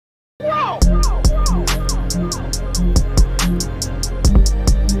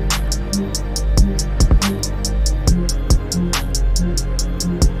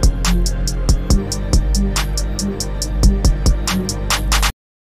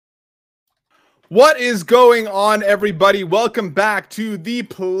What is going on, everybody? Welcome back to the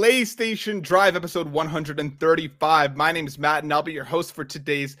PlayStation Drive episode 135. My name is Matt, and I'll be your host for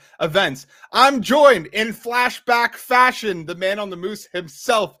today's events. I'm joined in flashback fashion, the man on the moose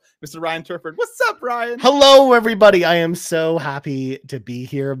himself, Mr. Ryan Turford. What's up, Ryan? Hello, everybody. I am so happy to be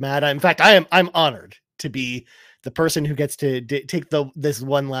here, Matt. In fact, I'm honored to be the person who gets to take this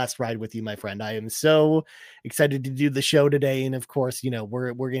one last ride with you, my friend. I am so excited to do the show today, and of course,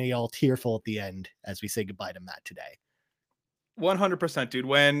 we're gonna be all tearful at the end as we say goodbye to Matt today. 100%, dude.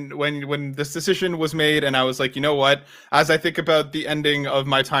 When this decision was made, and I was like, you know what? As I think about the ending of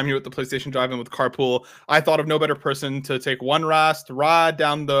my time here with the PlayStation Drive and with Carpool, I thought of no better person to take one last ride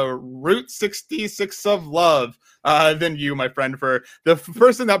down the Route 66 of love than you, my friend, for the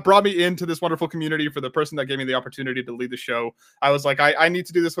person that brought me into this wonderful community, for the person that gave me the opportunity to lead the show. I was like, I need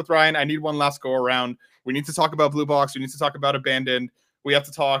to do this with Ryan. I need one last go around. We need to talk about Blue Box. We need to talk about Abandoned. We have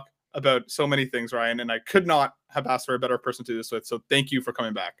to talk about so many things, Ryan, and I could not have asked for a better person to do this with. So thank you for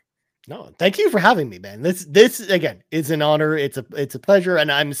coming back. No, thank you for having me, man. This again is an honor. It's a pleasure, and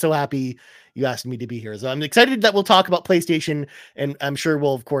I'm so happy you asked me to be here. So I'm excited that we'll talk about PlayStation, and I'm sure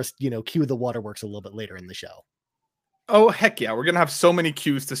we'll, of course, cue the waterworks a little bit later in the show. Oh, heck yeah. We're going to have so many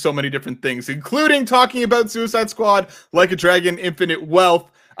cues to so many different things, including talking about Suicide Squad, Like a Dragon, Infinite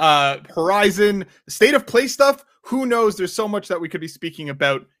Wealth, Horizon, State of Play stuff. Who knows? There's so much that we could be speaking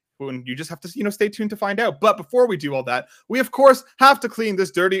about. And you just have to, stay tuned to find out. But before we do all that, we, of course, have to clean this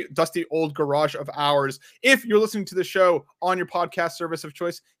dirty, dusty old garage of ours. If you're listening to the show on your podcast service of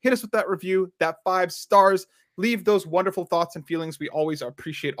choice, hit us with that review, that 5 stars. Leave those wonderful thoughts and feelings. We always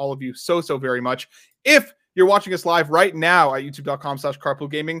appreciate all of you so very much. If you're watching us live right now at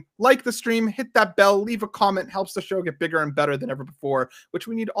youtube.com/carpoolgaming, like the stream, hit that bell, leave a comment, helps the show get bigger and better than ever before, which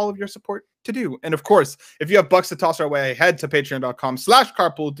we need all of your support to do. And of course, if you have bucks to toss our way, head to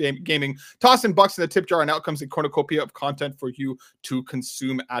patreon.com/carpoolgaming, toss in bucks in the tip jar, and out comes a cornucopia of content for you to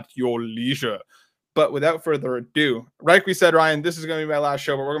consume at your leisure. But without further ado, like we said, Ryan, this is going to be my last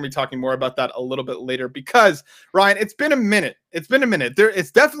show, but we're going to be talking more about that a little bit later because, Ryan, it's been a minute. It's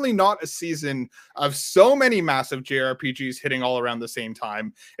definitely not a season of so many massive JRPGs hitting all around the same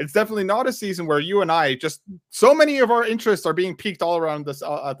time. It's definitely not a season where you and I so many of our interests are being piqued all around this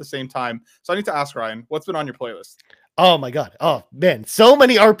at the same time. So I need to ask, Ryan, what's been on your playlist? Oh my God. Oh man. So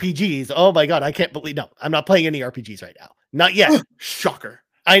many RPGs. Oh my God. I can't believe, no, I'm not playing any RPGs right now. Not yet. Shocker.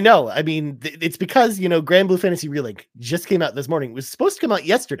 I know. I mean, it's because, Grand Blue Fantasy Relink just came out this morning. It was supposed to come out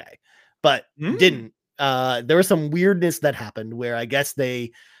yesterday, but didn't. There was some weirdness that happened where I guess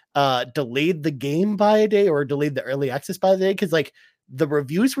they delayed the game by a day or delayed the early access by a day. Cause the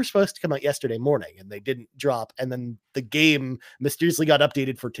reviews were supposed to come out yesterday morning and they didn't drop. And then the game mysteriously got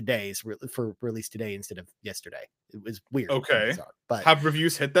updated for for release today instead of yesterday. It was weird. Okay. Bizarre, but have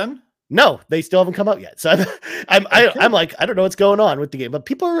reviews hit then? No, they still haven't come out yet. So I'm like, I don't know what's going on with the game, but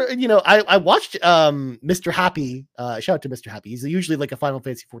people are, I watched Mr. Happy, shout out to Mr. Happy. He's usually like a Final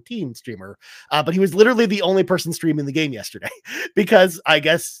Fantasy 14 streamer, but he was literally the only person streaming the game yesterday because I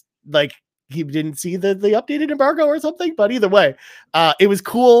guess like he didn't see the updated embargo or something. But either way, it was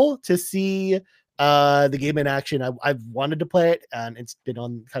cool to see the game in action. I've wanted to play it and it's been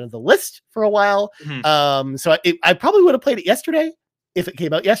on kind of the list for a while. Mm-hmm. So I probably would have played it yesterday if it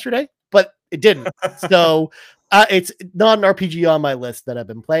came out yesterday, but it didn't. So it's not an RPG on my list that I've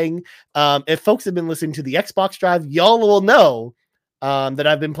been playing. If folks have been listening to the Xbox Drive, y'all will know that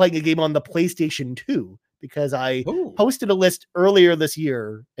I've been playing a game on the PlayStation 2 because I posted a list earlier this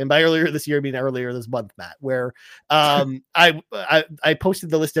year. And by earlier this year, I mean earlier this month, Matt, where I posted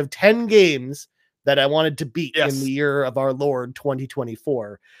the list of 10 games that I wanted to beat in the year of our Lord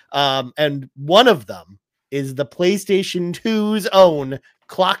 2024. And one of them is the PlayStation 2's own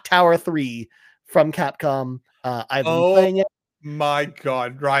Clock Tower 3 from Capcom. I've been playing it. My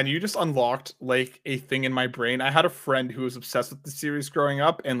God, Ryan, you just unlocked like a thing in my brain. I had a friend who was obsessed with the series growing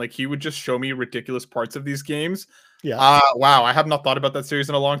up, and like he would just show me ridiculous parts of these games. Yeah. Wow, I have not thought about that series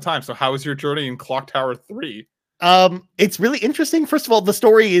in a long time. So how was your journey in Clock Tower 3? It's really interesting. First of all, the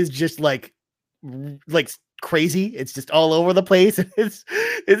story is just like crazy. It's just all over the place. It's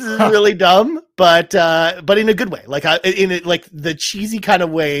really dumb, but in a good way. Like in like the cheesy kind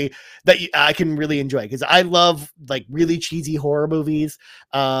of way that I can really enjoy because I love like really cheesy horror movies.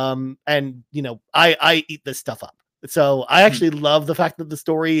 And I eat this stuff up. So I actually love the fact that the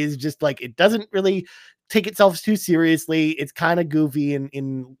story is just like it doesn't really take itself too seriously. It's kind of goofy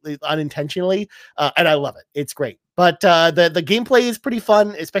and unintentionally, and I love it. It's great. But the gameplay is pretty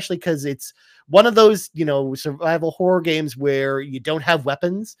fun, especially because it's one of those, you know, survival horror games where you don't have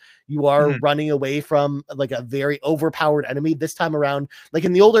weapons. You are running away from like a very overpowered enemy. This time around, like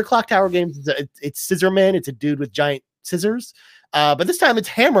in the older Clock Tower games, it's Scissorman. It's a dude with giant scissors. But this time it's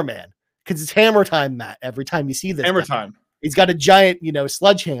Hammerman, because it's hammer time, Matt. Every time you see this Hammer guy, time. he's got a giant, you know,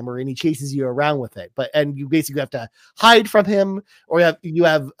 sledgehammer, and he chases you around with it. And you basically have to hide from him, or you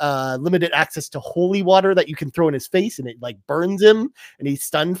have limited access to holy water that you can throw in his face, and it like burns him, and he's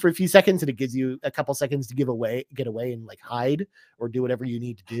stunned for a few seconds, and it gives you a couple seconds to get away and like hide or do whatever you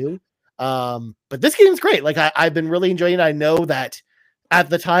need to do. But this game's great. Like I've been really enjoying it. I know that at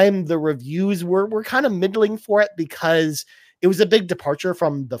the time the reviews were kind of middling for it, because it was a big departure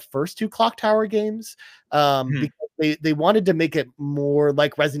from the first two Clock Tower games. Because they wanted to make it more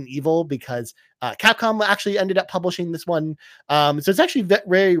like Resident Evil, because Capcom actually ended up publishing this one. So it's actually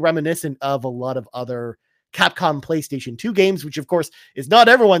very reminiscent of a lot of other Capcom PlayStation 2 games, which of course is not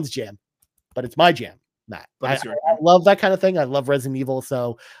everyone's jam, but it's my jam, Matt. I love that kind of thing. I love Resident Evil.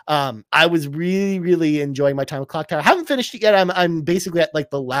 So I was really, really enjoying my time with Clock Tower. I haven't finished it yet. I'm basically at like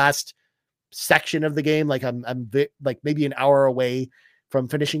the last section of the game. Like I'm like maybe an hour away from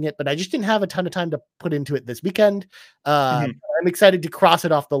finishing it, but I just didn't have a ton of time to put into it this weekend. I'm excited to cross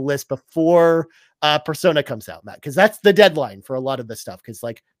it off the list before Persona comes out, Matt, because that's the deadline for a lot of this stuff. Because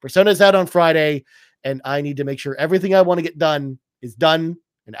like Persona's out on Friday, and I need to make sure everything I want to get done is done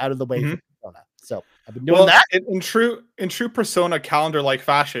and out of the way for Persona. So I've been doing that. In true Persona calendar like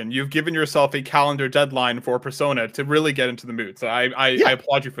fashion, you've given yourself a calendar deadline for Persona to really get into the mood. So I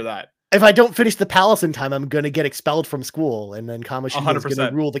applaud you for that. If I don't finish the palace in time, I'm going to get expelled from school, and then Kamoshida is going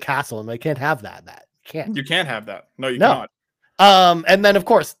to rule the castle, and I can't have that. You can't have that. No, you cannot. And then, of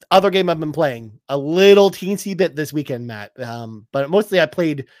course, other game I've been playing a little teensy bit this weekend, Matt. But mostly I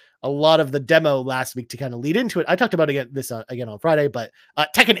played a lot of the demo last week to kind of lead into it. I talked about this again on Friday, but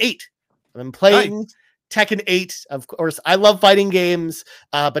Tekken 8. I've been playing Tekken 8. Of course, I love fighting games,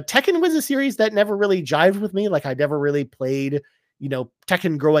 but Tekken was a series that never really jived with me. Like I never really played, you know,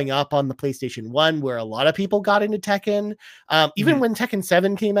 Tekken growing up on the PlayStation 1, where a lot of people got into Tekken. Even when Tekken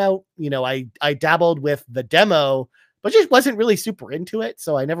 7 came out, you know, I dabbled with the demo, but just wasn't really super into it.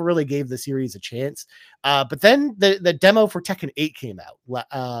 So I never really gave the series a chance. But then the demo for Tekken 8 came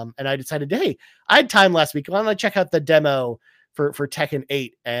out. And I decided, hey, I had time last week. Why don't I check out the demo for Tekken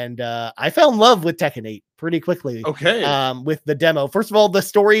 8? And I fell in love with Tekken 8 pretty quickly. Okay. With the demo. First of all, the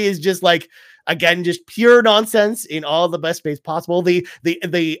story is just like, again, just pure nonsense in all the best ways possible.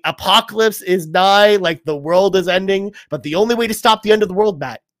 The apocalypse is nigh, like the world is ending, but the only way to stop the end of the world,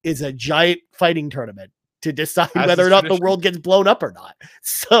 Matt, is a giant fighting tournament to decide whether or not the world gets blown up or not.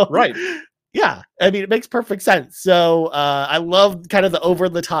 So right. Yeah, I mean, it makes perfect sense. So I love kind of the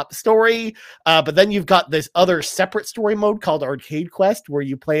over-the-top story, but then you've got this other separate story mode called Arcade Quest, where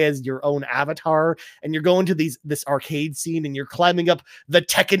you play as your own avatar, and you're going to this arcade scene, and you're climbing up the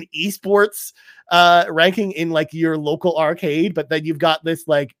Tekken esports ranking in like your local arcade. But then you've got this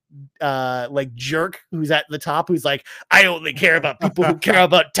like jerk who's at the top, who's like, I only care about people who care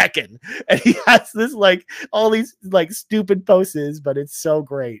about Tekken, and he has this like all these like stupid poses, but it's so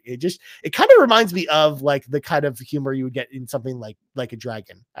great. It kind of reminds me of like the kind of humor you would get in something like a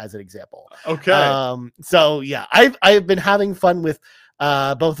Dragon, as an example. Okay. So yeah, I've been having fun with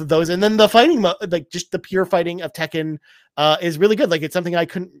both of those, and then the fighting like just the pure fighting of Tekken is really good. Like it's something I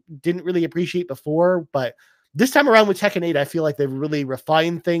didn't really appreciate before, but this time around with Tekken 8, I feel like they've really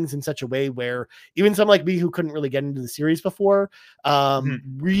refined things in such a way where even someone like me who couldn't really get into the series before, I'm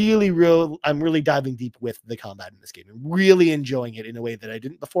really diving deep with the combat in this game and really enjoying it in a way that I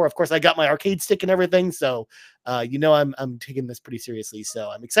didn't before. Of course, I got my arcade stick and everything, so I'm taking this pretty seriously. So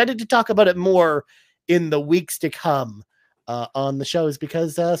I'm excited to talk about it more in the weeks to come on the shows,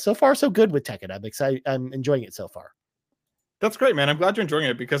 because so far so good with Tekken. I'm excited. I'm enjoying it so far. That's great, man. I'm glad you're enjoying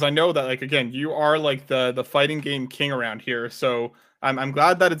it, because I know that, like, again, you are like the fighting game king around here. So I'm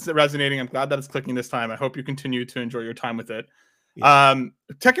glad that it's resonating. I'm glad that it's clicking this time. I hope you continue to enjoy your time with it. Yeah.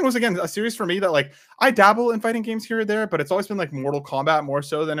 Tekken was, again, a series for me that, like, I dabble in fighting games here or there, but it's always been like Mortal Kombat more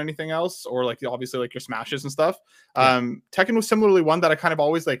so than anything else, or like obviously like your Smashes and stuff. Yeah. Tekken was similarly one that I kind of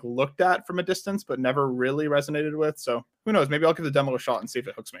always like looked at from a distance, but never really resonated with. So who knows? Maybe I'll give the demo a shot and see if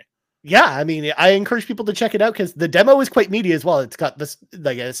it hooks me. Yeah, I mean, I encourage people to check it out, because the demo is quite meaty as well. It's got this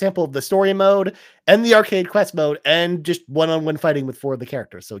like a sample of the story mode and the arcade quest mode, and just one-on-one fighting with 4 of the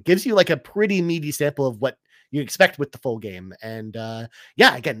characters. So it gives you like a pretty meaty sample of what you expect with the full game. And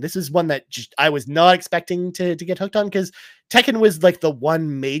yeah, again, this is one that just I was not expecting to get hooked on, because Tekken was like the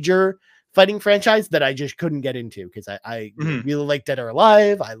one major fighting franchise that I just couldn't get into, because I really like Dead or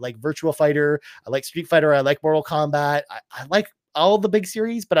Alive. I like Virtua Fighter. I like Street Fighter. I like Mortal Kombat. I like all the big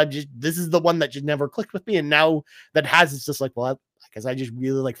series, but this is the one that just never clicked with me. And now that has, it's just like, well, I guess I just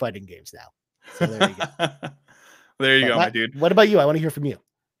really like fighting games now. So there you go. There you go, my dude. What about you? I want to hear from you.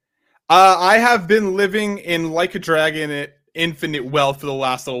 I have been living in Like a Dragon Infinite Wealth for the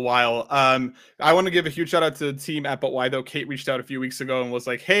last little while. I want to give a huge shout out to the team at But Why Though. Kate reached out a few weeks ago and was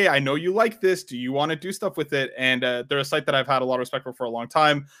like, hey, I know you like this. Do you want to do stuff with it? And they're a site that I've had a lot of respect for a long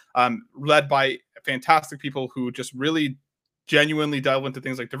time, led by fantastic people who just really genuinely delve into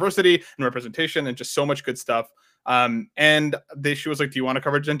things like diversity and representation and just so much good stuff. And she was like, do you want to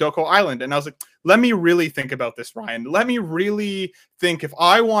cover Dondoko Island? And I was like, let me really think about this, Ryan. Let me really think if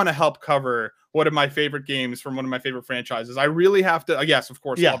I want to help cover one of my favorite games from one of my favorite franchises. I really have to, yes, of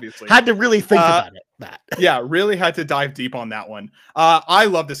course, obviously. Had to really think about it. Yeah, really had to dive deep on that one. I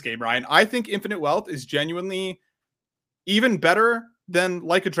love this game, Ryan. I think Infinite Wealth is genuinely even better than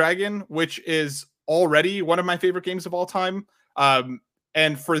Like a Dragon, which is already one of my favorite games of all time.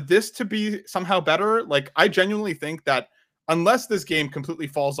 And for this to be somehow better, like I genuinely think that unless this game completely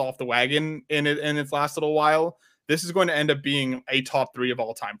falls off the wagon in its last little while, this is going to end up being a top 3 of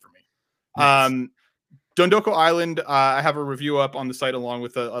all time for me. Nice. Dondoko Island, I have a review up on the site along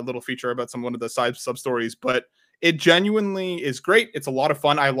with a little feature about one of the side sub stories, but it genuinely is great. It's a lot of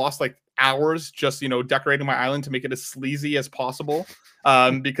fun. I lost like hours just, decorating my island to make it as sleazy as possible.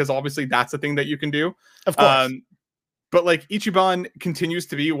 Because obviously that's the thing that you can do. Of course. But like Ichiban continues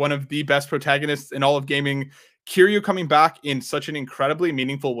to be one of the best protagonists in all of gaming. Kiryu coming back in such an incredibly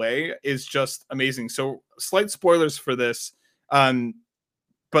meaningful way is just amazing. So slight spoilers for this.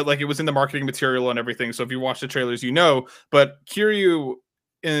 But like it was in the marketing material and everything. So if you watch the trailers, but Kiryu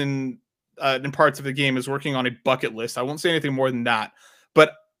in parts of the game is working on a bucket list. I won't say anything more than that,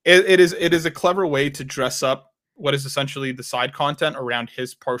 but it is a clever way to dress up what is essentially the side content around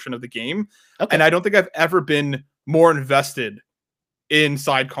his portion of the game. Okay. And I don't think I've ever been more invested in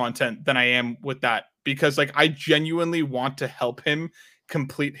side content than I am with that, because like I genuinely want to help him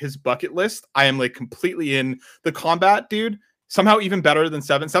complete his bucket list. I am like completely in the combat, dude. Somehow even better than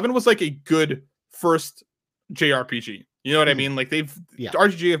 7. 7 was like a good first JRPG. You know what I mean? Like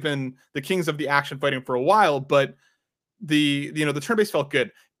RGG have been the kings of the action fighting for a while, but the turn-based felt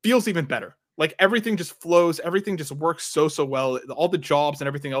good. Feels even better. Like everything just flows. Everything just works so well. All the jobs and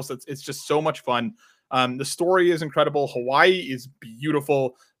everything else. It's just so much fun. The story is incredible. Hawaii is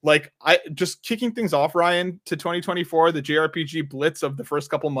beautiful. Like I just kicking things off, Ryan, to 2024, the JRPG blitz of the first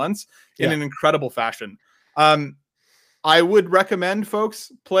couple months in an incredible fashion. I would recommend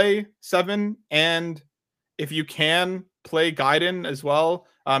folks play 7, and if you can play Gaiden as well,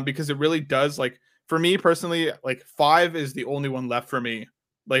 because it really does, like for me personally, like 5 is the only one left for me,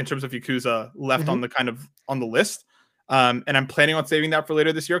 like in terms of Yakuza left on the list. And I'm planning on saving that for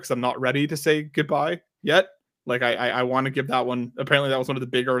later this year because I'm not ready to say goodbye yet. Like I want to give that one. Apparently that was one of the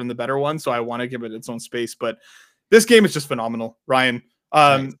bigger and the better ones, so I want to give it its own space. But this game is just phenomenal, Ryan.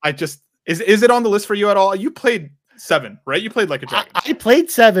 Nice. Is it on the list for you at all? You played 7, right? You played Like a Dragon. I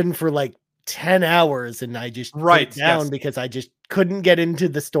played 7 for like 10 hours and I just put it down because I just couldn't get into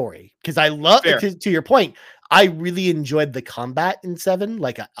the story. Because I love to your point, I really enjoyed the combat in 7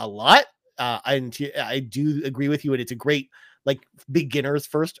 like a lot. I do agree with you, and it's a great like beginner's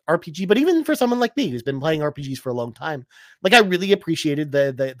first RPG. But even for someone like me who's been playing RPGs for a long time, like I really appreciated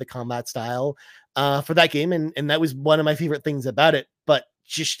the combat style for that game, and that was one of my favorite things about it. But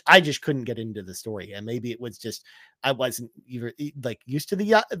I just couldn't get into the story, and maybe it was just I wasn't either like used to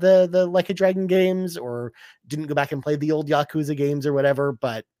the Like a Dragon games, or didn't go back and play the old Yakuza games or whatever.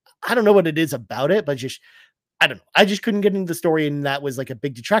 But I don't know what it is about it, but just I don't know. I just couldn't get into the story, and that was like a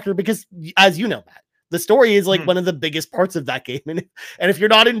big detractor because, as you know, Matt, the story is like one of the biggest parts of that game. And if you're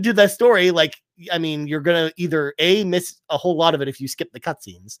not into that story, like, I mean, you're going to either A, miss a whole lot of it if you skip the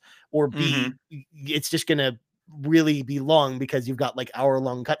cutscenes, or B, it's just going to really be long because you've got like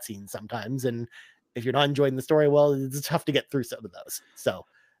hour-long cutscenes sometimes. And if you're not enjoying the story, well, it's tough to get through some of those. So.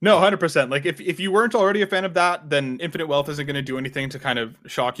 No, 100%. Like if you weren't already a fan of that, then Infinite Wealth isn't going to do anything to kind of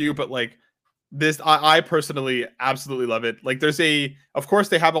shock you. But like, this, I personally absolutely love it. Like of course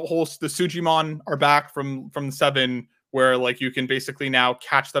they have the Sujimon are back from 7, where like you can basically now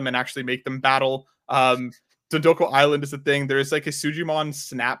catch them and actually make them battle. Dondoko Island is a thing. There's like a Sujimon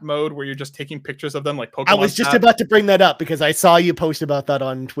snap mode where you're just taking pictures of them like Pokemon. I was just about to bring that up because I saw you post about that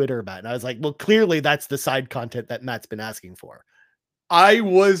on Twitter, Matt. And I was like, well, clearly that's the side content that Matt's been asking for. I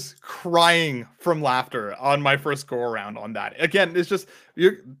was crying from laughter on my first go around on that. Again, it's just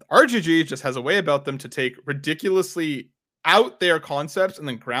RGG just has a way about them to take ridiculously out there concepts and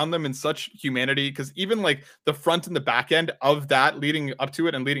then ground them in such humanity. Because even like the front and the back end of that leading up to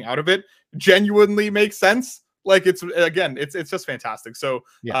it and leading out of it genuinely makes sense. Like it's just fantastic. So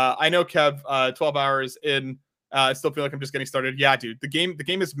Yeah. I know Kev, 12 hours in. I still feel like I'm just getting started. Yeah, dude, the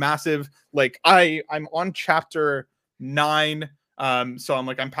game is massive. Like I'm on chapter 9. So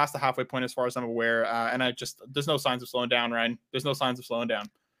I'm past the halfway point as far as I'm aware. And there's no signs of slowing down, Ryan. There's no signs of slowing down.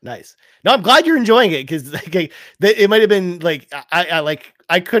 Nice. No, I'm glad you're enjoying it, because like, it might have been like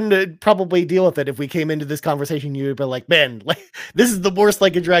I couldn't probably deal with it if we came into this conversation. You'd be like, man, like this is the worst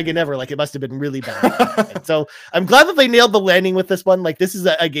Like a Dragon ever. Like it must have been really bad. So I'm glad that they nailed the landing with this one. Like this is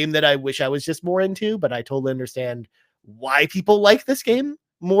a game that I wish I was just more into, but I totally understand why people like this game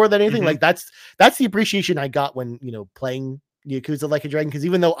more than anything. Like that's the appreciation I got when playing Yakuza Like a Dragon, because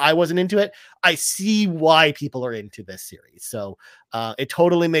even though I wasn't into it, I see why people are into this series. So it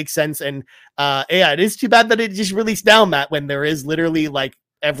totally makes sense. And yeah, it is too bad that it just released now, Matt, when there is literally like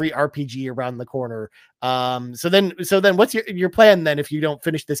every RPG around the corner. So then what's your plan then if you don't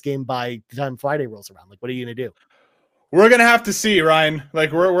finish this game by the time Friday rolls around? Like, what are you gonna do? We're gonna have to see, Ryan.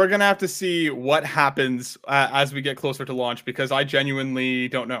 Like we're gonna have to see what happens as we get closer to launch, because I genuinely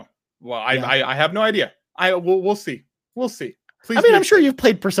don't know. Well, I have no idea. We'll see. We'll see. Please. I mean, I'm sure you've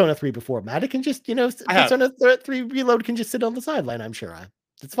played Persona 3 before, Matt. It can just, Persona 3 Reload can just sit on the sideline. I'm sure.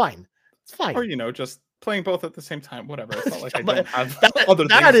 It's fine. It's fine. Or just playing both at the same time. Whatever. It's not like I don't have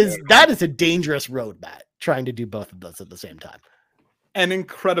that is a dangerous road, Matt. Trying to do both of those at the same time. An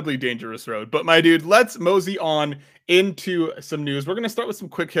incredibly dangerous road. But my dude, let's mosey on into some news. We're going to start with some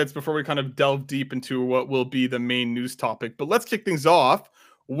quick hits before we kind of delve deep into what will be the main news topic. But let's kick things off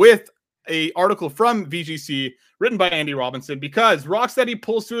with a article from VGC written by Andy Robinson, because Rocksteady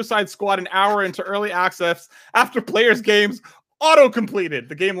pulls Suicide Squad an hour into early access after players' games auto-completed.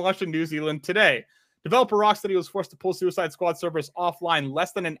 The game launched in New Zealand today. Developer Rocksteady was forced to pull Suicide Squad servers offline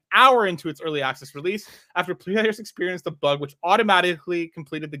less than an hour into its early access release after players experienced a bug which automatically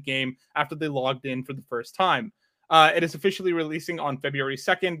completed the game after they logged in for the first time. It is officially releasing on February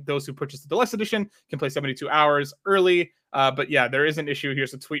 2nd. Those who purchased the Deluxe Edition can play 72 hours early. But yeah, there is an issue.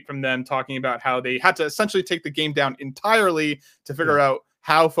 Here's a tweet from them talking about how they had to essentially take the game down entirely to figure out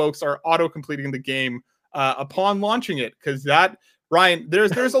how folks are auto-completing the game upon launching it. Because that, Ryan,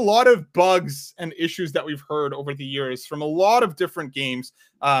 there's a lot of bugs and issues that we've heard over the years from a lot of different games.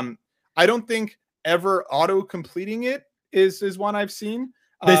 I don't think ever auto-completing it is one I've seen.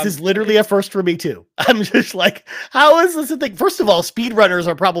 This is literally a first for me too. I'm just like, how is this a thing? First of all, speedrunners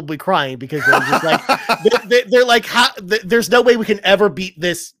are probably crying because they're just like, they're like, there's no way we can ever beat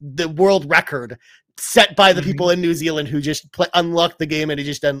the world record set by the people in New Zealand who just unlocked the game and it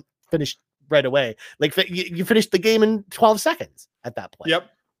just finished right away. Like you finished the game in 12 seconds at that point. Yep.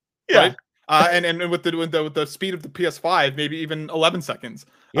 Yeah. Right? And with the speed of the PS5, maybe even 11 seconds.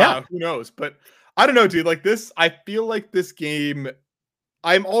 Yeah. Who knows? But I don't know, dude. Like this, I feel like this game,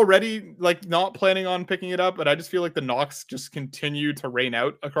 I'm already like not planning on picking it up, but I just feel like the knocks just continue to rain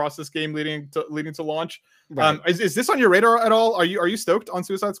out across this game leading to launch. Right. Is this on your radar at all? Are you stoked on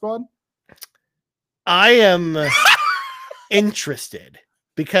Suicide Squad? I am interested,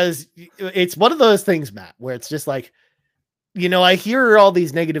 because it's one of those things, Matt, where it's just like, I hear all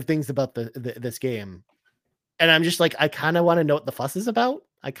these negative things about this game, and I'm just like, I kind of want to know what the fuss is about.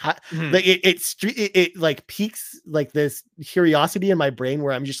 It like piques like this curiosity in my brain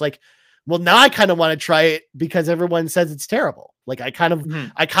where I'm just like, well, now I kind of want to try it because everyone says it's terrible. Like I kind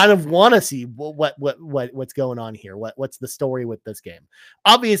of want to see what's going on here. What's the story with this game?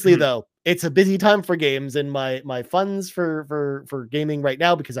 Obviously, though, it's a busy time for games, and my funds for gaming right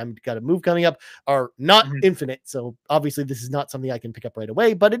now, because I'm got a move coming up, are not infinite. So obviously, this is not something I can pick up right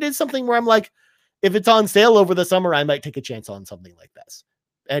away. But it is something where I'm like, if it's on sale over the summer, I might take a chance on something like this.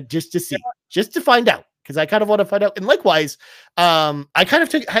 Just to see, just to find out, because I kind of want to find out. And likewise, I kind of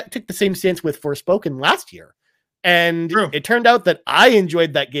took the same stance with Forspoken last year, and it turned out that I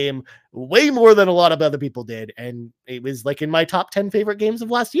enjoyed that game way more than a lot of other people did, and it was like in my top 10 favorite games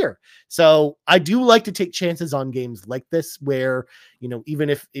of last year. So I do like to take chances on games like this, where even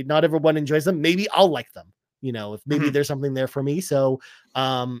if not everyone enjoys them, maybe I'll like them. If maybe there's something there for me. So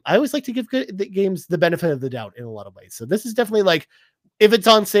I always like to give the games the benefit of the doubt in a lot of ways. So this is definitely like, if it's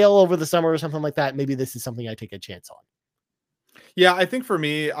on sale over the summer or something like that, maybe this is something I take a chance on. Yeah, I think for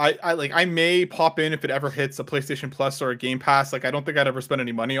me, I may pop in if it ever hits a PlayStation Plus or a Game Pass. Like, I don't think I'd ever spend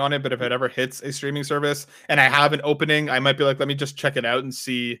any money on it, but if it ever hits a streaming service and I have an opening, I might be like, let me just check it out and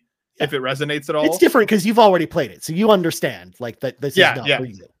see if it resonates at all. It's different because you've already played it, so you understand like that this is not for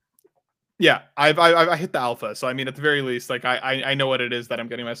you. Yeah, I hit the alpha, so I mean, at the very least, like I know what it is that I'm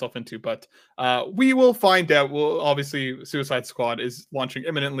getting myself into. But we will find out. Well, obviously, Suicide Squad is launching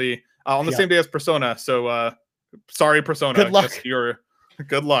imminently on the same day as Persona. So sorry, Persona. Good luck.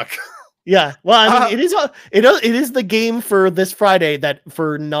 Good luck. Yeah, well, I mean, it is the game for this Friday that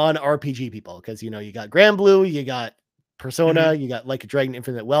for non-RPG people, because you got Grand Blue, you got Persona, you got Like a Dragon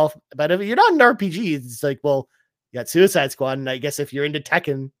Infinite Wealth. But if you're not an RPG, it's like, well, you got Suicide Squad, and I guess if you're into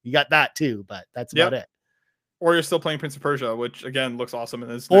Tekken, you got that too. But that's about it. Or you're still playing Prince of Persia, which again looks awesome.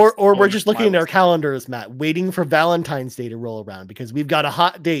 Or we're just looking at our calendars, Matt, waiting for Valentine's Day to roll around, because we've got a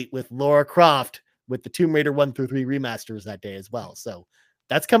hot date with Lara Croft with the Tomb Raider 1 through 3 remasters that day as well. So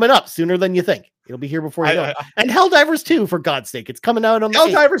that's coming up sooner than you think. It'll be here before you know it. And Helldivers 2, for God's sake. It's coming out on the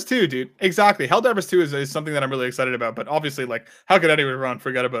Helldivers 2, dude. Exactly. Helldivers 2 is something that I'm really excited about. But obviously, like, how could anyone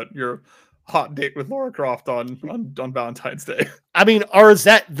forget about your hot date with Lara Croft on Valentine's Day? I mean,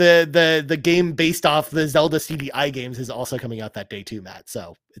 Arzette, the game based off the Zelda CDI games, is also coming out that day too, Matt.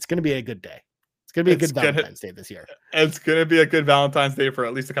 So it's going to be a good day. It's going to be a good Valentine's Day this year. It's going to be a good Valentine's Day for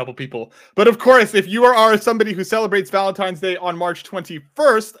at least a couple people. But of course, if you are somebody who celebrates Valentine's Day on March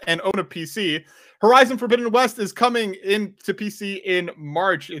 21st and own a PC, Horizon Forbidden West is coming into PC in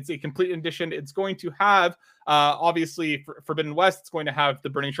March. It's a complete edition. It's going to have, obviously, Forbidden West. It's going to have the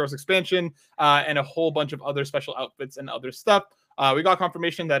Burning Shores expansion and a whole bunch of other special outfits and other stuff. We got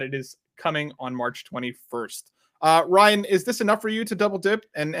confirmation that it is coming on March 21st. Ryan, is this enough for you to double dip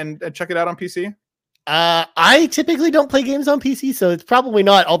and check it out on PC? I typically don't play games on PC, so it's probably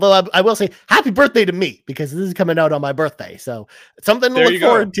not. Although I will say happy birthday to me, because this is coming out on my birthday. So it's something to look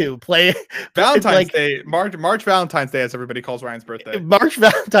forward to. Play Valentine's Day, March Valentine's Day, as everybody calls Ryan's birthday. March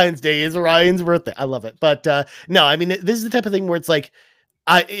Valentine's Day is Ryan's birthday. I love it. But no, I mean, this is the type of thing where it's like,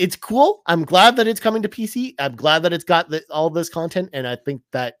 it's cool. I'm glad that it's coming to PC. I'm glad that it's got all this content, and I think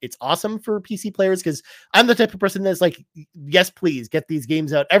that it's awesome for PC players, because I'm the type of person that's like, yes, please get these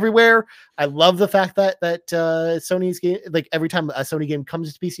games out everywhere. I love the fact that Sony's game, like every time a Sony game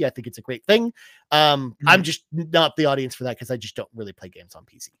comes to PC, I think it's a great thing. I'm just not the audience for that, because I just don't really play games on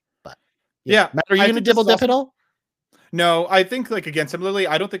PC. But Matt, are you going to double dip at all? No, I think, like, again, similarly,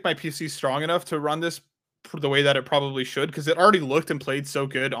 I don't think my PC is strong enough to run this the way that it probably should, because it already looked and played so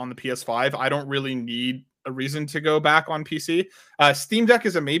good on the PS5. I don't really need a reason to go back on PC. Steam Deck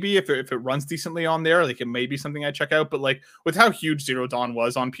is a maybe if it runs decently on there. Like, it may be something I check out, but like with how huge Zero Dawn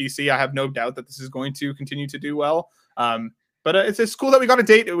was on PC, I have no doubt that this is going to continue to do well. But it's cool that we got a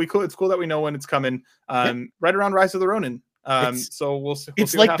date. It's cool that we know when it's coming. Right around Rise of the Ronin. So we'll see.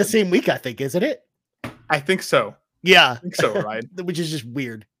 It's like the same week, I think, isn't it? I think so. Yeah, I think so, right? Which is just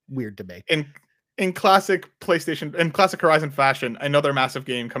weird to me. In classic PlayStation and classic Horizon fashion, another massive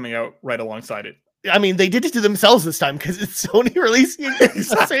game coming out right alongside it. I mean, they did it to themselves this time, because it's Sony releasing it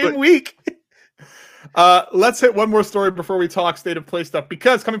the same week. Let's hit one more story before we talk state of play stuff,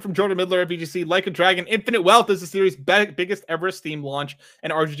 because coming from Jordan Midler at VGC, Like a Dragon Infinite Wealth is the series' biggest ever Steam launch,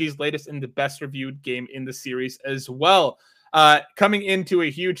 and RGG's latest and the best reviewed game in the series as well. Coming into a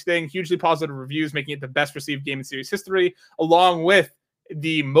huge thing, hugely positive reviews, making it the best received game in series history, along with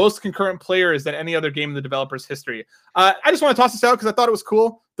the most concurrent players than any other game in the developer's history. I just want to toss this out because I thought it was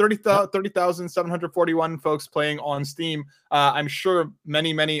cool. 30,741 folks playing on Steam. I'm sure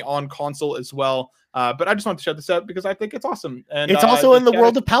many on console as well. But I just want to shout this out because I think it's awesome. And it's also in the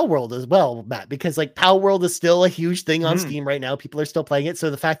world of Palworld as well, Matt, because like Palworld is still a huge thing on Steam right now. People are still playing it. So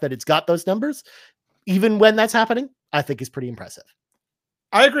the fact that it's got those numbers, even when that's happening, I think is pretty impressive.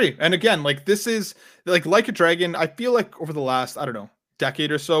 I agree. And again, like, this is like a Dragon. I feel like over the last, I don't know,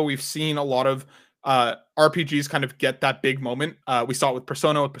 decade or so, we've seen a lot of RPGs kind of get that big moment. We saw it with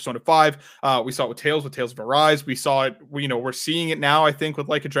Persona 5. We saw it with Tales of Arise. We saw it, we're seeing it now, I think, with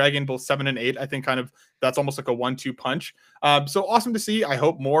Like a Dragon, both 7 and 8. I think kind of that's almost like a 1-2 punch. So awesome to see. I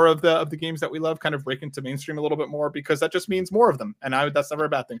hope more of the games that we love kind of break into mainstream a little bit more, because that just means more of them. And that's never a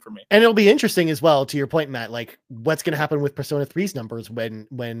bad thing for me. And it'll be interesting as well, to your point, Matt, like what's going to happen with Persona 3's numbers when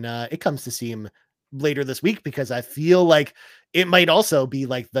it comes to Steam later this week, because I feel like it might also be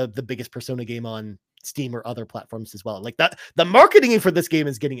like the biggest Persona game on Steam or other platforms as well. Like that, the marketing for this game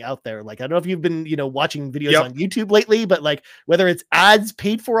is getting out there. Like, I don't know if you've been, watching videos on YouTube lately, but like whether it's ads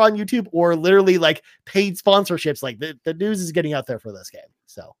paid for on YouTube or literally like paid sponsorships, like the news is getting out there for this game.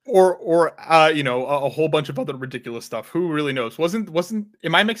 So, or a whole bunch of other ridiculous stuff. Who really knows?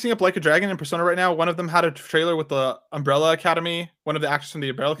 Am I mixing up Like a Dragon and Persona right now? One of them had a trailer with the Umbrella Academy. One of the actors from the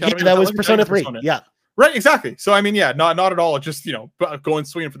Umbrella Academy. Yeah, that was Persona 3. Yeah. Right, exactly. So, I mean, yeah, not at all. Just, going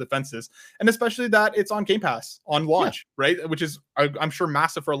swinging for the fences. And especially that it's on Game Pass on launch, right? Which is, I'm sure,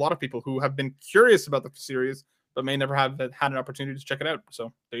 massive for a lot of people who have been curious about the series, but may never have had an opportunity to check it out.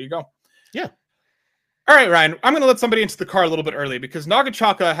 So there you go. Yeah. All right, Ryan, I'm going to let somebody into the car a little bit early, because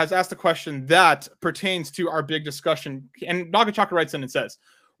Nagachaka has asked a question that pertains to our big discussion. And Nagachaka writes in and says,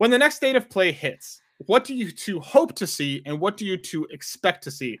 when the next state of play hits, what do you two hope to see, and what do you two expect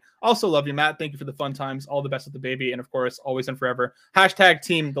to see? Also love you, Matt. Thank you for the fun times. All the best with the baby, and of course, always and forever. Hashtag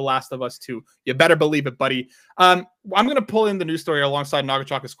Team The Last of Us 2. You better believe it, buddy. I'm going to pull in the news story alongside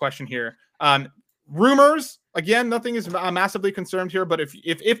Nagachaka's question here. Rumors, again, nothing is massively confirmed here, but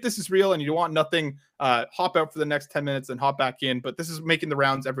if this is real and you want nothing, hop out for the next 10 minutes and hop back in. But this is making the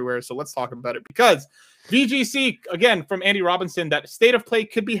rounds everywhere, so let's talk about it. Because VGC, again, from Andy Robinson, that State of Play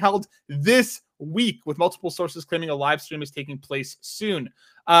could be held this week, with multiple sources claiming a live stream is taking place soon.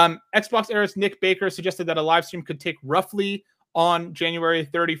 Xbox heiress Nick Baker suggested that a live stream could take roughly on January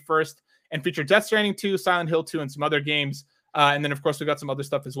 31st and feature Death Stranding 2, Silent Hill 2, and some other games. And then, of course, we got some other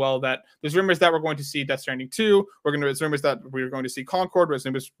stuff as well. That there's rumors that we're going to see Death Stranding 2. There's rumors that we're going to see Concord.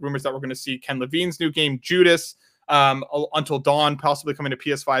 There's rumors that we're going to see Ken Levine's new game, Judas, Until Dawn, possibly coming to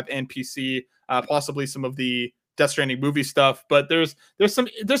PS5 and PC. Possibly some of the Death Stranding movie stuff. But there's some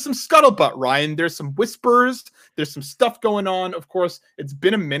scuttlebutt, Ryan. There's some whispers. There's some stuff going on. Of course, it's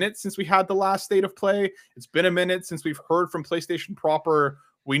been a minute since we had the last State of Play. It's been a minute since we've heard from PlayStation proper.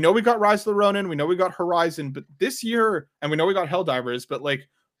 We know we got Rise of the Ronin, we know we got Horizon, but this year, and we know we got Helldivers, but like,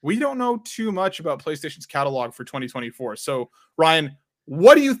 we don't know too much about PlayStation's catalog for 2024. So, Ryan,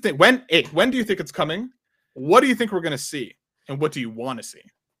 what do you think? When do you think it's coming? What do you think we're going to see? And what do you want to see?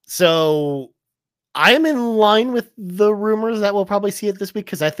 So, I'm in line with the rumors that we'll probably see it this week,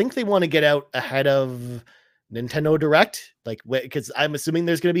 because I think they want to get out ahead of Nintendo Direct, like, because I'm assuming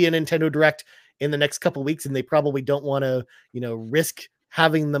there's going to be a Nintendo Direct in the next couple of weeks, and they probably don't want to, risk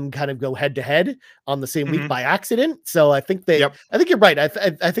having them kind of go head to head on the same week by accident. So I think I think you're right. I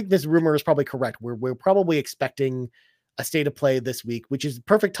think this rumor is probably correct. We're probably expecting a State of Play this week, which is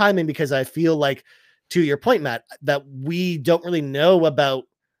perfect timing, because I feel like, to your point, Matt, that we don't really know about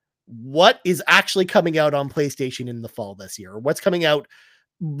what is actually coming out on PlayStation in the fall this year, or what's coming out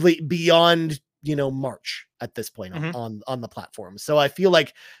beyond March at this point on the platform. So I feel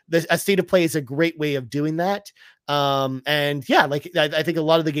like a State of Play is a great way of doing that. And yeah, like I think a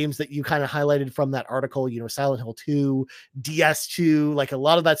lot of the games that you kind of highlighted from that article, Silent Hill 2, DS2, like a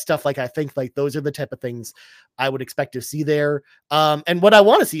lot of that stuff, like I think like those are the type of things I would expect to see there. And what I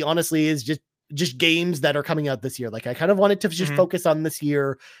want to see, honestly, is just games that are coming out this year. Like I kind of wanted to just focus on this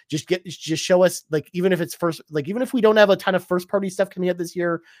year, just show us, like, even if it's even if we don't have a ton of first party stuff coming out this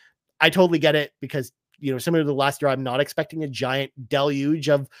year, I totally get it, because, similar to the last year, I'm not expecting a giant deluge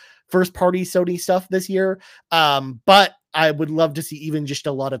of first party Sony stuff this year. But I would love to see even just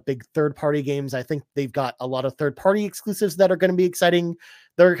a lot of big third party games. I think they've got a lot of third party exclusives that are going to be exciting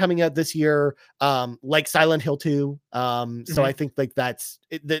that are coming out this year, like Silent Hill 2. So I think like this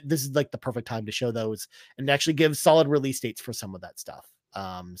is like the perfect time to show those and actually give solid release dates for some of that stuff.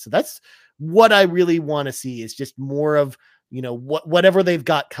 So that's what I really want to see, is just more of, whatever they've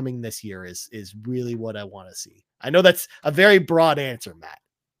got coming this year is really what I want to see. I know that's a very broad answer, Matt,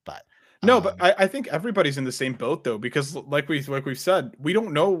 but no, but I think everybody's in the same boat though, because like we've said, we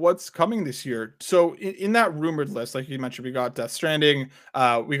don't know what's coming this year. So in that rumored list, like you mentioned, we got Death Stranding,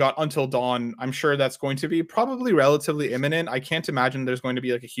 we got Until Dawn. I'm sure that's going to be probably relatively imminent. I can't imagine there's going to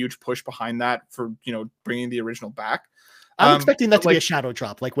be like a huge push behind that for, bringing the original back. I'm expecting that to be a shadow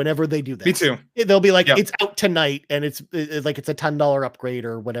drop, like whenever they do this. Me too. They'll be like, it's out tonight, and it's like it's a $10 upgrade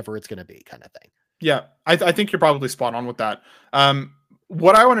or whatever it's going to be, kind of thing. Yeah, I think you're probably spot on with that.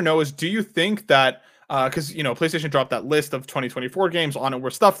 What I want to know is, do you think that, because PlayStation dropped that list of 2024 games on it,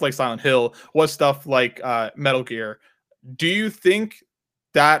 where stuff like Silent Hill was stuff like Metal Gear. Do you think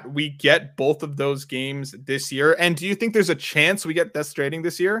that we get both of those games this year? And do you think there's a chance we get Death Stranding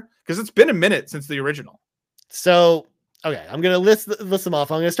this year? Because it's been a minute since the original. So, okay, I'm going to list them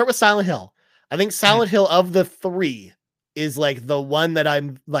off. I'm going to start with Silent Hill. I think Silent Hill, of the three, is like the one that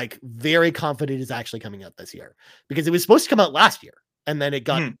I'm like very confident is actually coming out this year, because it was supposed to come out last year and then it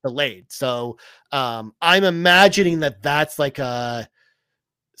got delayed. So I'm imagining that that's like a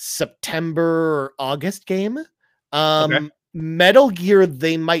September or August game. Okay. Metal Gear,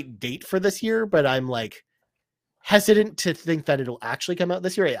 they might date for this year, but I'm like hesitant to think that it'll actually come out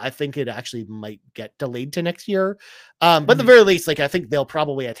this year. I think it actually might get delayed to next year. But at the very least, like I think they'll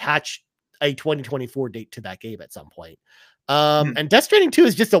probably attach a 2024 date to that game at some point. And Death Stranding 2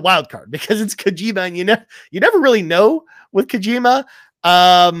 is just a wild card because it's Kojima, and you never really know with Kojima.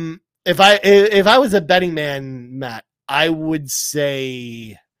 If I was a betting man, Matt, I would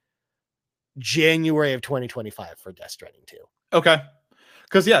say January of 2025 for Death Stranding 2. Okay.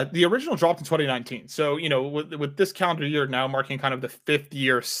 Because yeah, the original dropped in 2019. So with this calendar year now marking kind of the 5th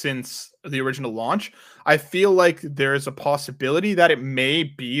year since the original launch, I feel like there's a possibility that it may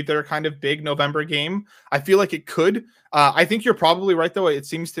be their kind of big November game. I feel like it could. I think you're probably right though. It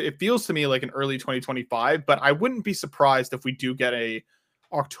feels to me like an early 2025, but I wouldn't be surprised if we do get a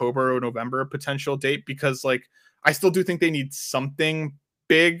October or November potential date, because like I still do think they need something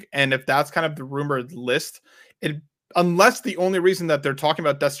big, and if that's kind of the rumored list, unless the only reason that they're talking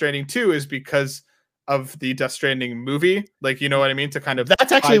about Death Stranding 2 is because of the Death Stranding movie, like, you know what I mean? To kind of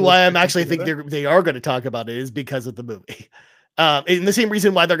that's actually why I'm actually think they are going to talk about it, is because of the movie. And the same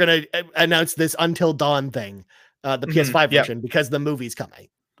reason why they're going to announce this Until Dawn thing, the PS5 version, because the movie's coming,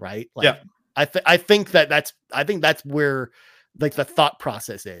 right? Like, I think that's where like the thought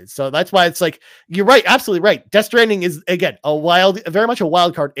process is. So that's why it's like, you're right, absolutely right. Death Stranding is, again, very much a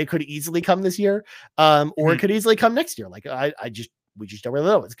wild card. It could easily come this year, or it could easily come next year. Like we just don't really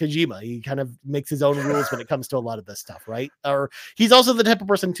know. It's Kojima. He kind of makes his own rules when it comes to a lot of this stuff, right? Or he's also the type of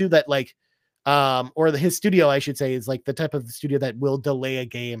person too that like, his studio, I should say, is like the type of studio that will delay a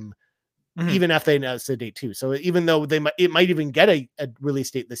game even if they announce a date too. So even though it might even get a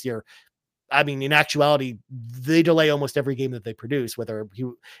release date this year, I mean, in actuality, they delay almost every game that they produce, whether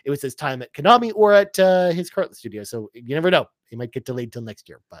it was his time at Konami or at his current studio. So you never know. It might get delayed till next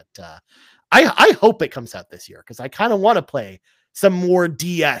year. But I hope it comes out this year, because I kind of want to play some more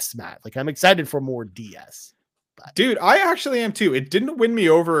DS, Matt. Like, I'm excited for more DS. But. Dude, I actually am too. It didn't win me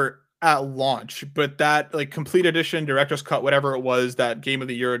over at launch, but that like complete edition, director's cut, whatever it was, that Game of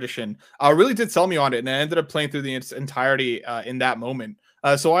the Year edition, really did sell me on it, and I ended up playing through the entirety in that moment.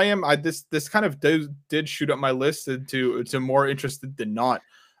 So this kind of did shoot up my list to more interested than not.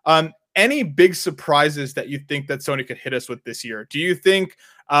 Any big surprises that you think that Sony could hit us with this year? Do you think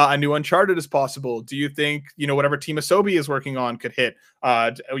a new Uncharted is possible? Do you think, whatever Team Asobi is working on could hit?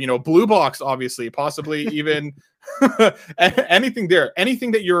 Blue Box, obviously, possibly even anything there. Anything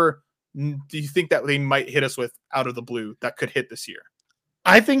that do you think that they might hit us with out of the blue that could hit this year?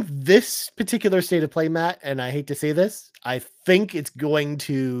 I think this particular state of play, Matt, and I hate to say this, I think it's going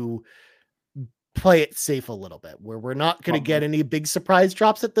to play it safe a little bit, where we're not going to get any big surprise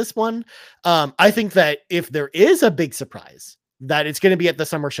drops at this one. I think that if there is a big surprise, that it's going to be at the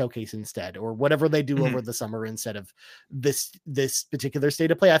summer showcase instead, or whatever they do over the summer instead of this particular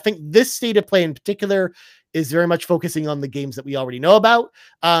state of play. I think this state of play in particular is very much focusing on the games that we already know about.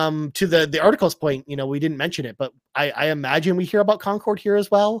 To the article's point, we didn't mention it, but I imagine we hear about Concord here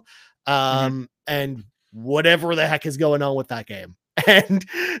as well. And whatever the heck is going on with that game. And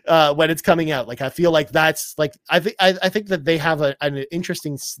when it's coming out, like, I feel like that's like, I think that they have an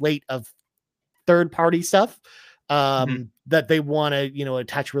interesting slate of third-party stuff that they want to,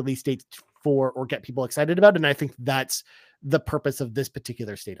 attach release dates for or get people excited about. And I think that's the purpose of this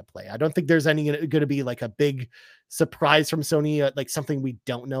particular state of play. I don't think there's any going to be like a big surprise from Sony, like something we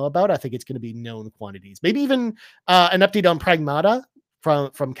don't know about. I think it's going to be known quantities. Maybe even an update on Pragmata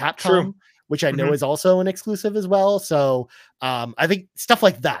from Capcom. True. Which I know is also an exclusive as well. So I think stuff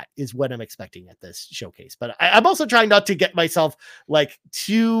like that is what I'm expecting at this showcase. But I'm also trying not to get myself like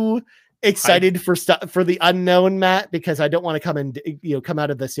too excited for the unknown, Matt, because I don't want to come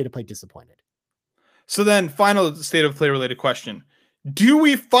out of the state of play disappointed. So then, final state of play related question: do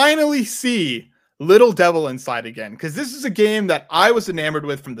we finally see Little Devil Inside again? Because this is a game that I was enamored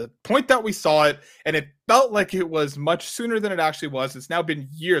with from the point that we saw it, and it felt like it was much sooner than it actually was. It's now been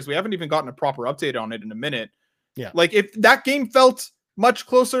years. We haven't even gotten a proper update on it in a minute. Yeah. Like, if that game felt much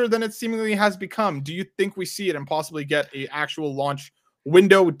closer than it seemingly has become, do you think we see it and possibly get an actual launch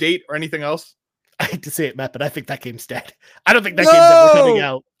window, date, or anything else? I hate to say it, Matt, but I think that game's dead. I don't think that game's ever coming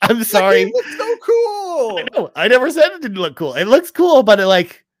out. I'm sorry. That game looks so cool. I know. I never said it didn't look cool. It looks cool, but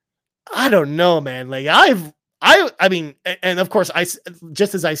I don't know, man. Like, I mean, and of course,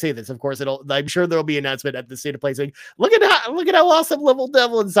 just as I say this, of course, I'm sure there'll be an announcement at the state of play saying, look at how awesome Little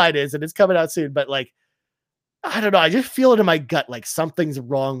Devil Inside is, and it's coming out soon. But like, I don't know. I just feel it in my gut, like something's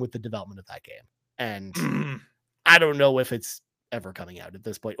wrong with the development of that game, and I don't know if it's ever coming out at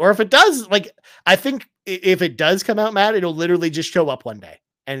this point, or if it does. Like, I think if it does come out, Matt, it'll literally just show up one day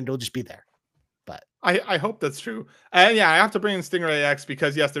and it'll just be there. But I hope that's true. And yeah, I have to bring in Stingray X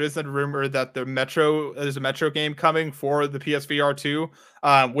because yes, there is a rumor that there's a Metro game coming for the PSVR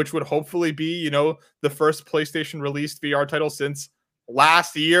 2, which would hopefully be, the first PlayStation released VR title since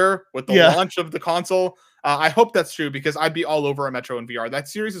last year with the launch of the console. I hope that's true because I'd be all over a Metro in VR. That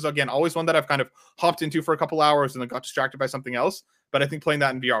series is, again, always one that I've kind of hopped into for a couple hours and then got distracted by something else. But I think playing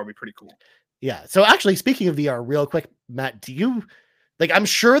that in VR would be pretty cool. Yeah. So actually, speaking of VR, real quick, Matt, I'm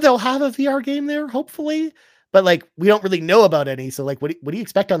sure they'll have a VR game there, hopefully. but like we don't really know about any. So like, what do you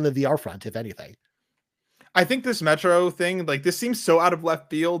expect on the VR front, if anything? I think this Metro thing, like this seems so out of left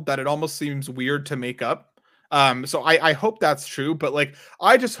field that it almost seems weird to make up. So I hope that's true, but like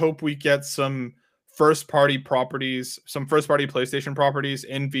I just hope we get some first party properties, some first party PlayStation properties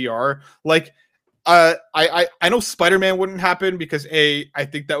in VR. Like I know Spider-Man wouldn't happen because I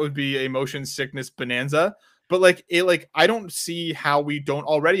think that would be a motion sickness bonanza. But like I don't see how we don't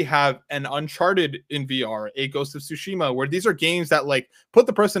already have an Uncharted in VR, a Ghost of Tsushima, where these are games that like put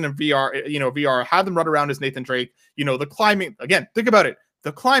the person in VR, VR, have them run around as Nathan Drake, the climbing. Again, think about it.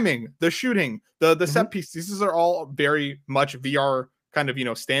 The climbing, the shooting, the set pieces, these are all very much VR kind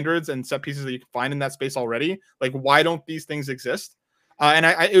of, standards and set pieces that you can find in that space already. Like, why don't these things exist? And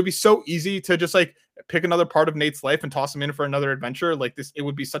it would be so easy to just like pick another part of Nate's life and toss him in for another adventure like this. It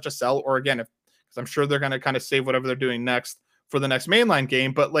would be such a sell. Or again, because I'm sure they're going to kind of save whatever they're doing next for the next mainline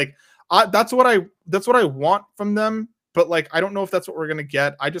game. But like, that's what I want from them. But like, I don't know if that's what we're going to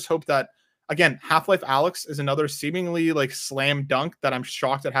get. I just hope that, again, Half-Life Alyx is another seemingly like slam dunk that I'm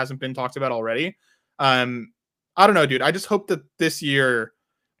shocked it hasn't been talked about already. I don't know, dude. I just hope that this year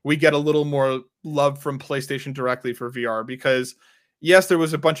we get a little more love from PlayStation directly for VR, because yes, there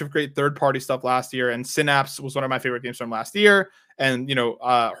was a bunch of great third-party stuff last year, and Synapse was one of my favorite games from last year, and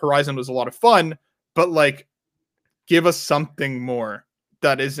Horizon was a lot of fun, but like, give us something more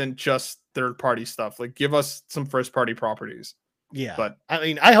that isn't just third-party stuff. Like, give us some first-party properties. Yeah, but I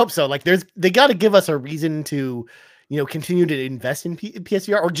mean, I hope so. Like, they got to give us a reason to, continue to invest in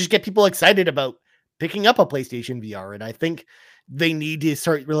PSVR, or just get people excited about picking up a PlayStation VR. And I think they need to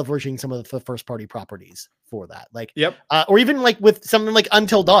start leveraging some of the first party properties for that. Like, yep. Or even like with something like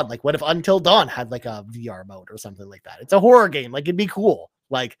Until Dawn. Like, what if Until Dawn had like a VR mode or something like that? It's a horror game. Like, it'd be cool.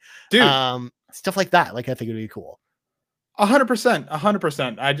 Like, dude, stuff like that. Like, I think it'd be cool.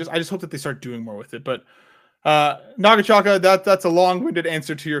 100%. I just hope that they start doing more with it. But Nagachaka, that's a long-winded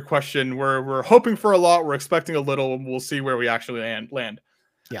answer to your question. We're hoping for a lot. We're expecting a little. We'll see where we actually land.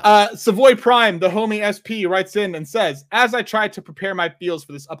 Yeah. Savoy Prime, the homie SP, writes in and says, as I tried to prepare my feels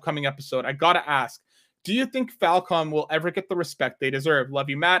for this upcoming episode, I gotta ask, do you think Falcom will ever get the respect they deserve? Love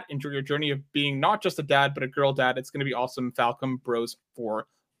you, Matt. Enjoy your journey of being not just a dad, but a girl dad. It's going to be awesome. Falcom bros for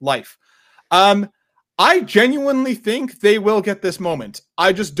life. I genuinely think they will get this moment.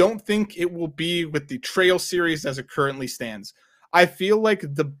 I just don't think it will be with the Trail series as it currently stands. I feel like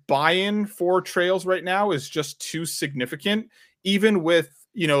the buy-in for Trails right now is just too significant, even with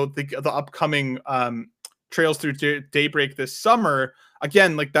the upcoming Trails Through Daybreak this summer.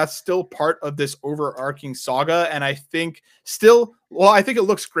 Again, like, that's still part of this overarching saga, and I think I think it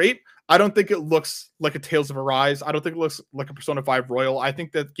looks great. I don't think it looks like a Tales of Arise. I don't think it looks like a Persona 5 Royal. I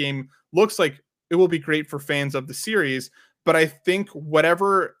think that game looks like it will be great for fans of the series, but I think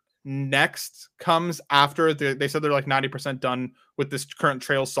whatever next comes after, they said they're like 90% done with this current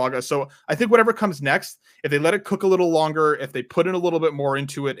Trails saga. So I think whatever comes next, if they let it cook a little longer, if they put in a little bit more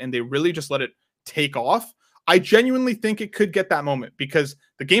into it, and they really just let it take off, I genuinely think it could get that moment, because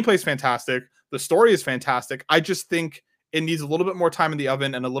the gameplay is fantastic. The story is fantastic. I just think it needs a little bit more time in the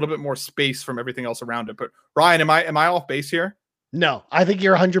oven and a little bit more space from everything else around it. But Ryan, am I off base here? No, I think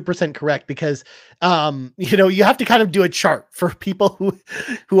you're 100% correct, because, you have to kind of do a chart for people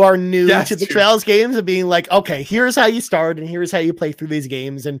who are new to the Trails games, and being like, okay, here's how you start and here's how you play through these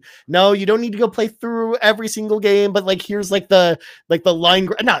games. And no, you don't need to go play through every single game, but like, here's like the line.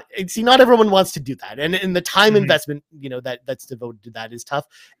 Not everyone wants to do that. And the time investment, that's devoted to that is tough.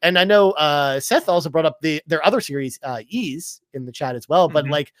 And I know, Seth also brought up their other series, Ys, in the chat as well. But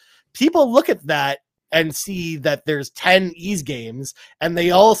like, people look at that and see that there's 10 Ys games and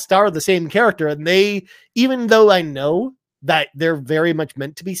they all star the same character. And even though I know that they're very much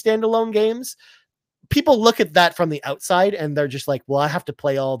meant to be standalone games, people look at that from the outside and they're just like, well, I have to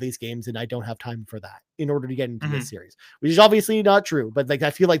play all these games and I don't have time for that in order to get into this series, which is obviously not true. But like,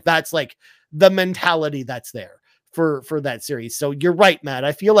 I feel like that's like the mentality that's there for that series. So you're right, Matt.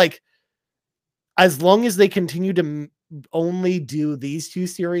 I feel like as long as they continue to only do these two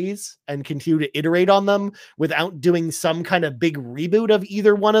series and continue to iterate on them without doing some kind of big reboot of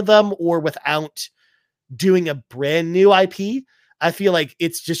either one of them, or without doing a brand new IP, I feel like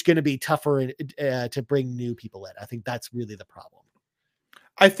it's just going to be tougher to bring new people in. I think that's really the problem.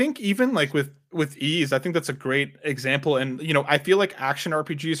 I think even like with Ys, I think that's a great example. And, I feel like action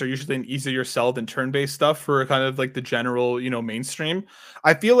RPGs are usually an easier sell than turn-based stuff for kind of like the general, mainstream.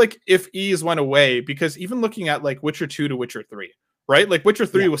 I feel like if Ys went away, because even looking at like Witcher 2 to Witcher 3, right? Like Witcher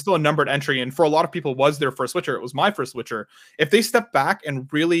 3 was still a numbered entry. And for a lot of people was their first Witcher. It was my first Witcher. If they step back and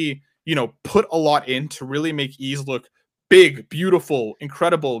really, put a lot in to really make Ys look big, beautiful,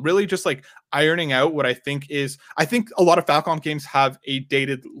 incredible, really just like ironing out what I think a lot of Falcom games have a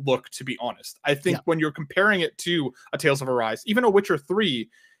dated look, to be honest. I think when you're comparing it to a Tales of Arise, even a Witcher 3,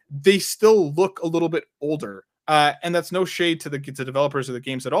 they still look a little bit older. And that's no shade to the developers of the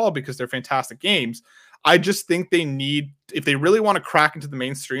games at all, because they're fantastic games. I just think they need, if they really want to crack into the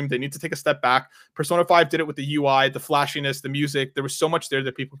mainstream, they need to take a step back. Persona 5 did it with the UI, the flashiness, the music. There was so much there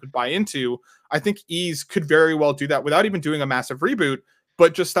that people could buy into. I think Ys could very well do that without even doing a massive reboot,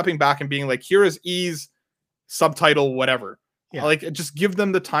 but just stepping back and being like, here is Ys, subtitle, whatever. Yeah. Like, just give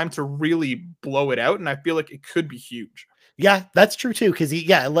them the time to really blow it out, and I feel like it could be huge. Yeah, that's true too. Because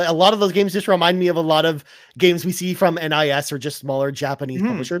a lot of those games just remind me of a lot of games we see from NIS or just smaller Japanese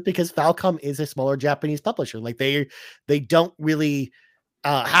publishers, because Falcom is a smaller Japanese publisher. Like they don't really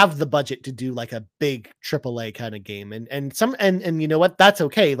have the budget to do like a big AAA kind of game, and you know what? That's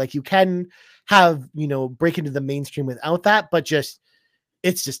okay. Like you can have, break into the mainstream without that, but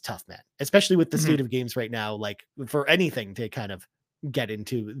it's just tough, man. Especially with the state of games right now, like for anything to kind of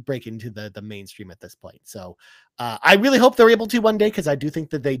break into the mainstream at this point. So I really hope they're able to one day, because I do think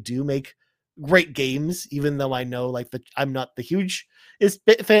that they do make great games, even though I know I'm not the hugest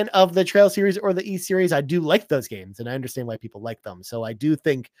fan of the Trail series or the Ys series. I do like those games, and I understand why people like them. So I do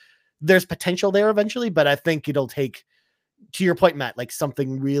think there's potential there eventually, but I think it'll take, to your point, Matt, like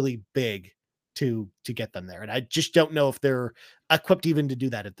something really big to get them there. And I just don't know if they're equipped even to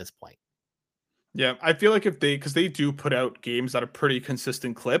do that at this point. Yeah, I feel like because they do put out games at a pretty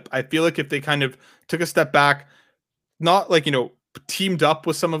consistent clip, I feel like if they kind of took a step back, not like, teamed up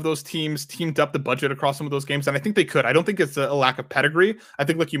with some of those teams, teamed up the budget across some of those games, and I think they could. I don't think it's a lack of pedigree. I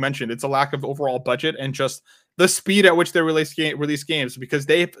think, like you mentioned, it's a lack of overall budget and just the speed at which they release games, because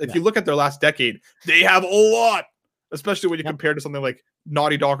if you look at their last decade, they have a lot, especially when you compare to something like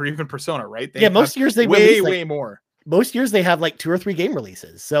Naughty Dog or even Persona, right? Most years they way more. Most years they have like 2 or 3 game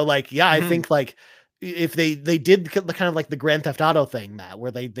releases. So like, I think like if they did the kind of like the Grand Theft Auto thing, Matt,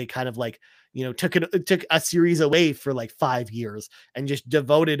 where they kind of like, took a series away for like 5 years and just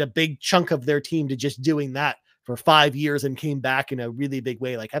devoted a big chunk of their team to just doing that for 5 years and came back in a really big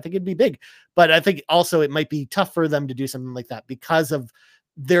way. Like, I think it'd be big, but I think also it might be tough for them to do something like that because of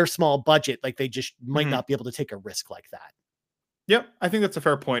their small budget. Like they just might not be able to take a risk like that. Yep, I think that's a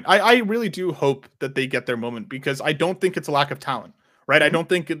fair point. I really do hope that they get their moment, because I don't think it's a lack of talent, right? I don't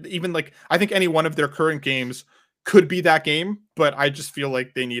think I think any one of their current games could be that game, but I just feel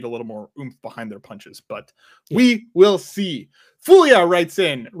like they need a little more oomph behind their punches. But we will see. Fulia writes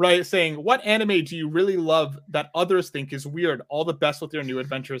in, saying, what anime do you really love that others think is weird? All the best with your new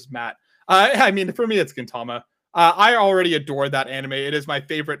adventures, Matt. I mean, for me, it's Gintama. I already adore that anime. It is my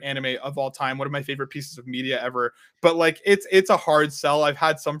favorite anime of all time. One of my favorite pieces of media ever. But like, it's a hard sell. I've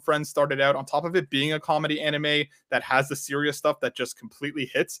had some friends start it out on top of it being a comedy anime that has the serious stuff that just completely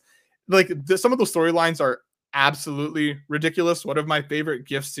hits. Like some of those storylines are absolutely ridiculous. One of my favorite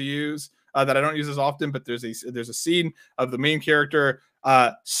gifs to use that I don't use as often, but there's a scene of the main character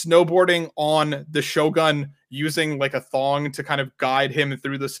snowboarding on the Shogun using like a thong to kind of guide him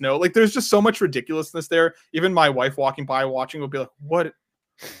through the snow. Like there's just so much ridiculousness there. Even my wife watching will be like,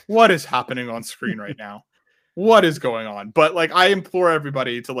 what is happening on screen right now? What is going on? But like, I implore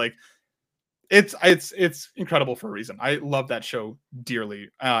everybody to like, it's incredible for a reason. I love that show dearly.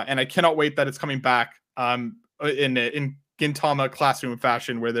 And I cannot wait that it's coming back in Gintama classroom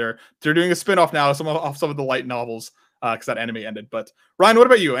fashion, where they're doing a spin-off now of some of the light novels, because that anime ended. But Ryan, what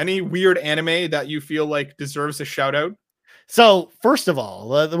about you? Any weird anime that you feel like deserves a shout out? So first of all,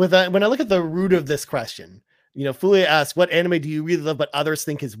 when I look at the root of this question, Fulia asks, what anime do you really love but others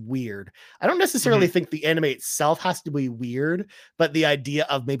think is weird? I don't necessarily think the anime itself has to be weird, but the idea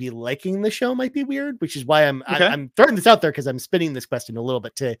of maybe liking the show might be weird, which is why I'm throwing this out there, because I'm spinning this question a little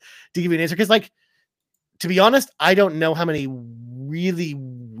bit to give you an answer. Because like, to be honest, I don't know how many really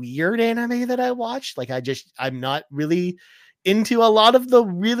weird anime that I watched. Like I'm not really into a lot of the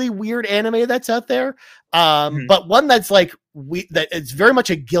really weird anime that's out there. But one that's like that it's very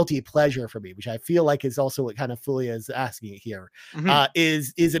much a guilty pleasure for me, which I feel like is also what kind of Fulia is asking here,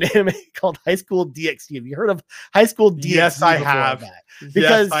 is an anime called High School DxD. Have you heard of High School DxD? Yes, I have.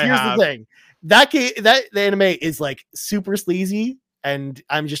 Because here's the thing. The anime is like super sleazy. And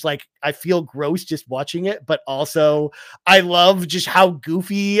I'm just like, I feel gross just watching it, but also I love just how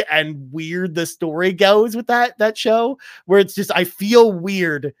goofy and weird the story goes with that show, where it's just, I feel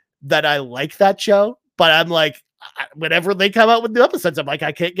weird that I like that show, but I'm like, whenever they come out with new episodes, I'm like,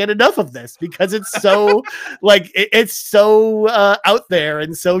 I can't get enough of this, because it's so like, it's so out there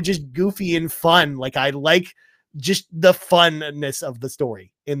and so just goofy and fun. Like I like just the funness of the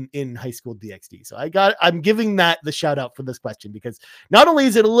story in High School DxD. So I'm giving that the shout out for this question, because not only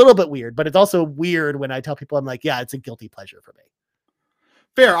is it a little bit weird, but it's also weird when I tell people, I'm like, yeah, it's a guilty pleasure for me.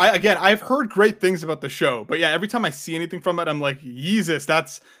 Fair. I've heard great things about the show, but yeah, every time I see anything from it, I'm like, Jesus,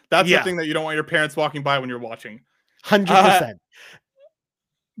 that's the thing that you don't want your parents walking by when you're watching. 100%.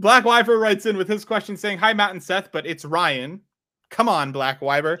 Black Wyver writes in with his question saying, "Hi Matt and Seth, but it's Ryan. Come on, Black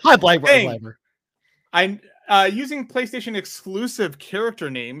Wyver. Hi, Black Wyver. I'm using PlayStation exclusive character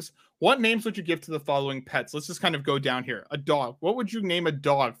names. What names would you give to the following pets?" Let's just kind of go down here. A dog. What would you name a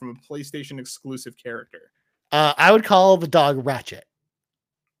dog from a PlayStation exclusive character? I would call the dog Ratchet.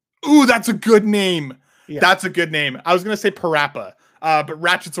 Ooh, that's a good name. Yeah. That's a good name. I was going to say Parappa, but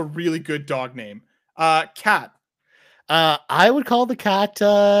Ratchet's a really good dog name. Cat. I would call the cat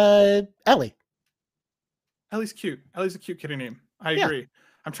Ellie. Ellie's cute. Ellie's a cute kitty name. I agree.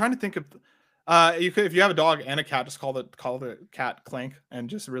 I'm trying to think of if you have a dog and a cat, just call the cat Clank and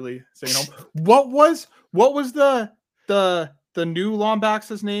just really say no. What was the new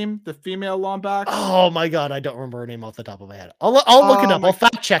Lombax's name? The female Lombax? Oh my god, I don't remember her name off the top of my head. I'll look it up. I'll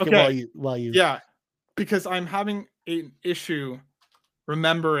fact check it while you. Yeah, because I'm having an issue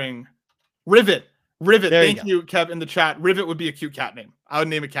remembering Rivet. Thank you, Kev, in the chat. Rivet would be a cute cat name. I would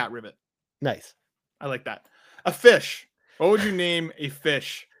name a cat Rivet. Nice. I like that. A fish. What would you name a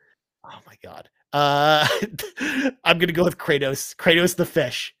fish? Oh my god. I'm gonna go with Kratos. Kratos the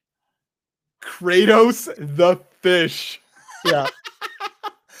fish. Kratos the fish. Yeah.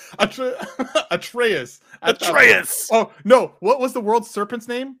 Atreus. Oh no! What was the world's serpent's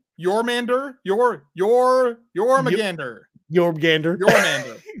name? Yormander. Yormander. Yormander.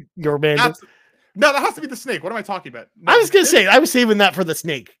 Yormander. No, that has to be the snake. What am I talking about? No, I was gonna say I was saving that for the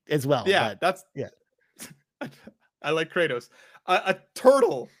snake as well. Yeah, but... I like Kratos. A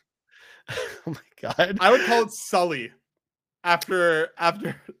turtle. Oh my god! I would call it Sully. After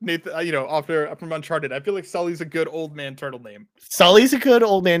Nathan, after Uncharted, I feel like Sully's a good old man turtle name. Sully's a good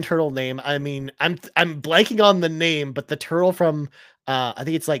old man turtle name. I mean, I'm blanking on the name, but the turtle from I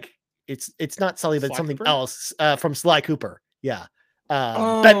think it's not Sully, but Sly something Cooper? else from Sly Cooper. Yeah.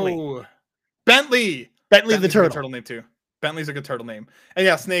 Bentley the turtle name too. Bentley's a good turtle name. And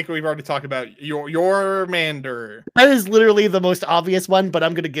yeah, Snake, we've already talked about Yormander. That is literally the most obvious one, but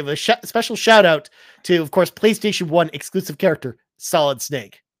I'm going to give a special shout out to, of course, PlayStation 1 exclusive character, Solid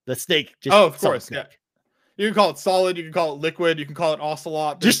Snake. The snake. Of course. Yeah. You can call it Solid. You can call it Liquid. You can call it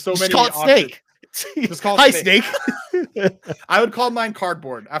Ocelot. There's so many call it Snake. Just call it Hi, Snake. I would call mine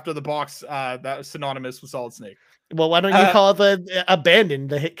Cardboard after the box that was synonymous with Solid Snake. Well, why don't you call it the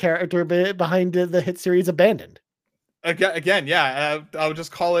Abandoned, the hit character behind the hit series Abandoned? Again, yeah. I would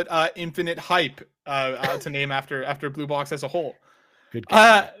just call it Infinite Hype to name after Blue Box as a whole. Good.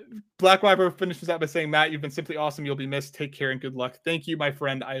 Black Wyver finishes that by saying, "Matt, you've been simply awesome. You'll be missed. Take care and good luck." Thank you, my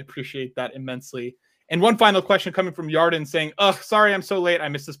friend. I appreciate that immensely. And one final question coming from Yarden saying, "Ugh, sorry I'm so late. I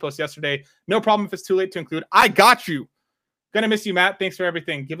missed this post yesterday. No problem if it's too late to include. I got you. Gonna miss you, Matt. Thanks for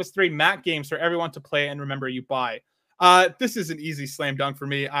everything. Give us 3 Matt games for everyone to play and remember you buy." This is an easy slam dunk for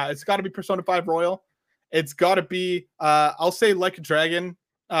me. It's got to be Persona 5 Royal. It's got to be, I'll say Like a Dragon,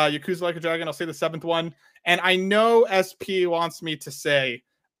 Yakuza Like a Dragon. I'll say the 7th one. And I know SP wants me to say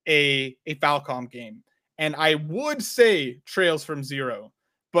a Falcom game. And I would say Trails from Zero.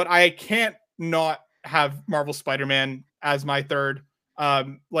 But I can't not have Marvel Spider-Man as my third.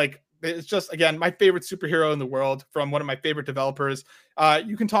 It's just, again, my favorite superhero in the world from one of my favorite developers.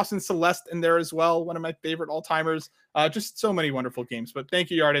 You can toss in Celeste in there as well, one of my favorite all-timers. Just so many wonderful games. But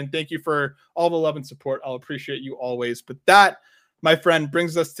thank you, Yarden. Thank you for all the love and support. I'll appreciate you always. But that, my friend,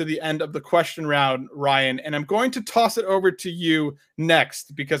 brings us to the end of the question round, Ryan. And I'm going to toss it over to you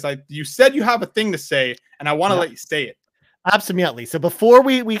next because you said you have a thing to say, and I want to let you say it. Absolutely. So before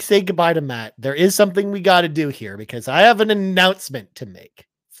we say goodbye to Matt, there is something we got to do here because I have an announcement to make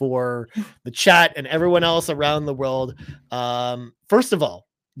for the chat and everyone else around the world. First of all,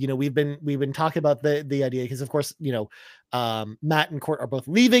 we've been talking about the idea because, of course, Matt and Court are both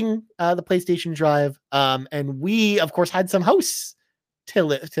leaving the PlayStation Drive, and we, of course, had some hosts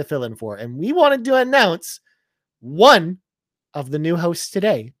to fill in for, and we wanted to announce one of the new hosts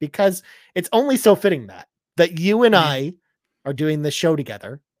today because it's only so fitting that you and I are doing the show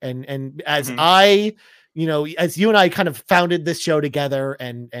together, and as as you and I kind of founded this show together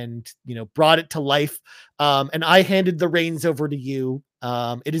and brought it to life, and I handed the reins over to you.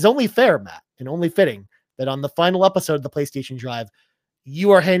 It is only fair, Matt, and only fitting that on the final episode of the PlayStation Drive,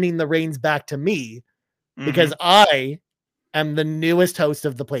 you are handing the reins back to me because I am the newest host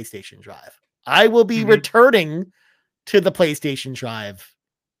of the PlayStation Drive. I will be returning to the PlayStation Drive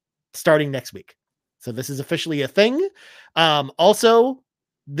starting next week. So this is officially a thing. Also,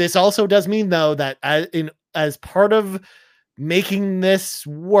 this also does mean though that as part of making this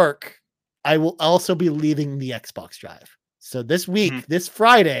work, I will also be leaving the Xbox Drive. So this week, this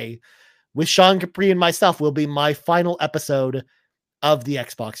Friday, with Sean Capri and myself will be my final episode of the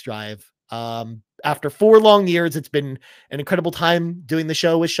Xbox Drive. After 4 long years, it's been an incredible time doing the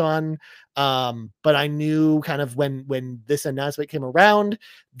show with Sean. But I knew kind of when this announcement came around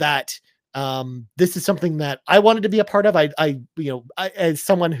that this is something that I wanted to be a part of. I as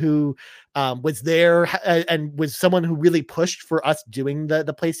someone who was there and was someone who really pushed for us doing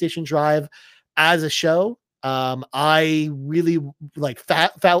the PlayStation Drive as a show. I really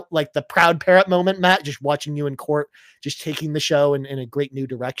felt like the proud parent moment, Matt, just watching you in court, just taking the show in a great new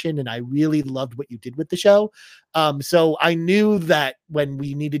direction. And I really loved what you did with the show. So I knew that when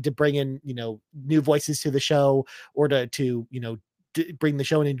we needed to bring in, new voices to the show or to bring the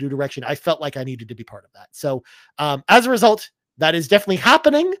show in a new direction, I felt like I needed to be part of that. So as a result, that is definitely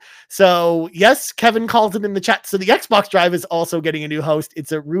happening. So yes, Kevin calls it in the chat. So the Xbox Drive is also getting a new host.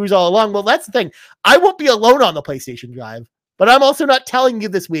 It's a ruse all along. Well, that's the thing. I won't be alone on the PlayStation Drive, but I'm also not telling you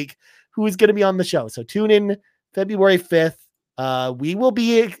this week who is going to be on the show. So tune in February 5th. We will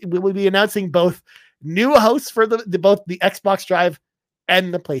be announcing both new hosts for both the Xbox Drive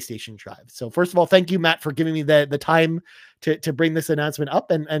and the PlayStation Drive. So first of all, thank you, Matt, for giving me the time to bring this announcement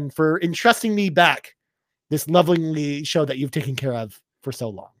up and for entrusting me back this lovely show that you've taken care of for so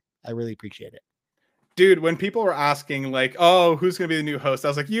long. I really appreciate it. Dude, when people were asking like, oh, who's going to be the new host? I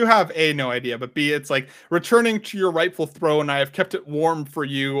was like, you have A, no idea, but B, it's like returning to your rightful throne. I have kept it warm for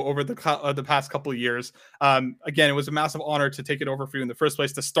you over the past couple of years. Again, it was a massive honor to take it over for you in the first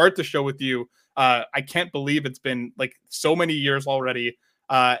place, to start the show with you. I can't believe it's been like so many years already.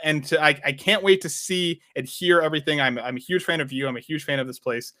 And I can't wait to see and hear everything. I'm a huge fan of you. I'm a huge fan of this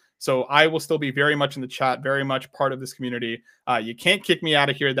place. So I will still be very much in the chat, very much part of this community. You can't kick me out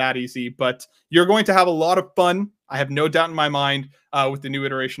of here that easy, but you're going to have a lot of fun. I have no doubt in my mind with the new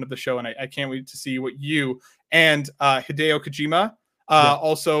iteration of the show, and I can't wait to see what you and Hideo Kojima,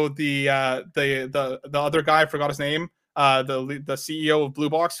 also the other guy, I forgot his name, the CEO of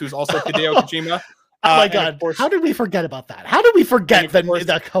Blue Box, who's also Hideo Kojima. Oh my God! Course, how did we forget about that? How did we forget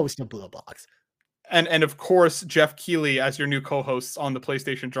the host of Blue Box? And of course, Jeff Keighley as your new co-hosts on the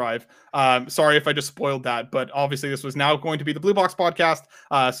PlayStation Drive. Sorry if I just spoiled that, but obviously this was now going to be the Blue Box podcast.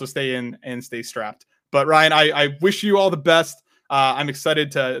 So stay in and stay strapped. But Ryan, I wish you all the best. I'm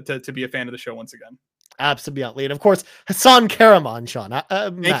excited to be a fan of the show once again. Absolutely. And of course, Hassan Karaman, Sean.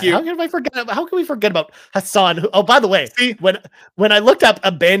 Thank you. How can we forget about Hassan? Oh, by the way, when I looked up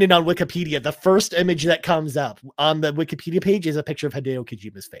Abandoned on Wikipedia, the first image that comes up on the Wikipedia page is a picture of Hideo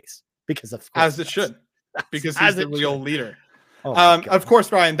Kojima's face. Because of course, as it should, because he's the real leader. Oh of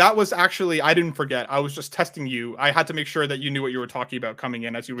course, Ryan, that was actually, I didn't forget. I was just testing you. I had to make sure that you knew what you were talking about coming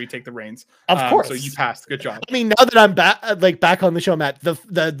in as you retake the reins. Of course. So you passed. Good job. I mean, now that I'm back on the show, Matt,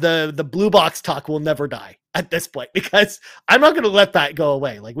 the Blue Box talk will never die at this point, because I'm not going to let that go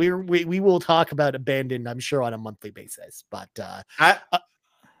away. Like we will talk about Abandoned, I'm sure, on a monthly basis, but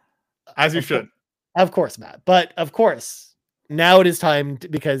as you should. Of course, Matt. But of course, now it is time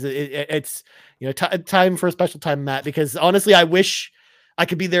because it's time for a special time, Matt, because honestly, I wish I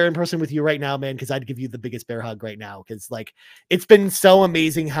could be there in person with you right now, man, because I'd give you the biggest bear hug right now, because like it's been so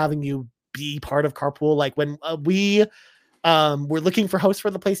amazing having you be part of Carpool. Like when we were looking for hosts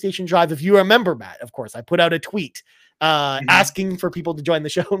for the PlayStation Drive, if you remember, Matt, of course, I put out a tweet asking for people to join the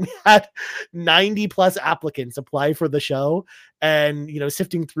show, and we had 90 plus applicants apply for the show, and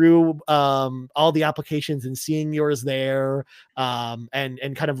sifting through all the applications and seeing yours there,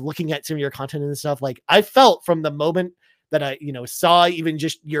 and kind of looking at some of your content and stuff, like I felt from the moment that I saw even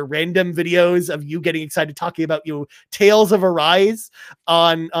just your random videos of you getting excited talking about Tales of Arise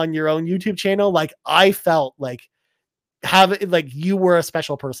on your own YouTube channel, like I felt like you were a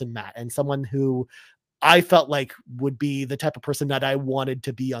special person, Matt, and someone who I felt like would be the type of person that I wanted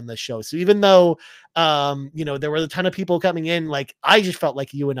to be on the show. So even though, there were a ton of people coming in, like I just felt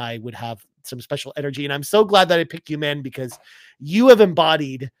like you and I would have some special energy. And I'm so glad that I picked you, man, because you have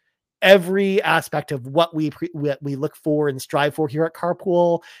embodied every aspect of what we look for and strive for here at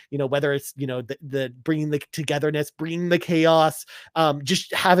Carpool, whether it's, the bringing the togetherness, bringing the chaos,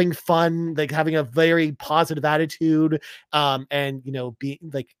 just having fun, like having a very positive attitude, and, being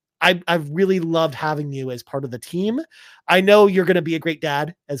like, I've really loved having you as part of the team. I know you're going to be a great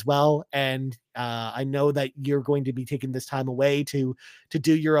dad as well. And I know that you're going to be taking this time away to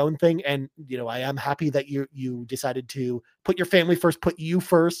do your own thing. And, I am happy that you decided to put your family first, put you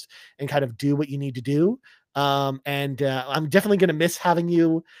first, and kind of do what you need to do. And I'm definitely going to miss having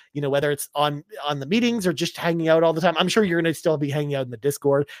you, whether it's on the meetings or just hanging out all the time. I'm sure you're going to still be hanging out in the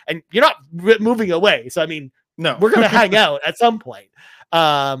Discord, and you're not moving away. So, I mean, no, we're going to hang out at some point.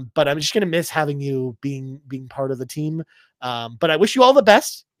 But I'm just going to miss having you being part of the team. But I wish you all the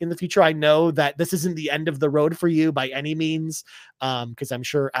best in the future. I know that this isn't the end of the road for you by any means. Because I'm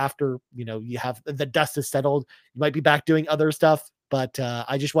sure after, you have the dust is settled, you might be back doing other stuff. But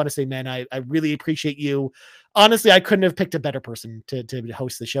I just want to say, man, I really appreciate you. Honestly, I couldn't have picked a better person to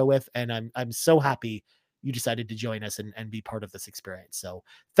host the show with. And I'm so happy you decided to join us and be part of this experience. So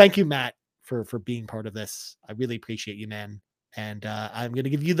thank you, Matt, for being part of this. I really appreciate you, man. And I'm going to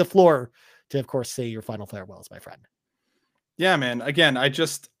give you the floor to, of course, say your final farewells, my friend. Yeah, man. Again, I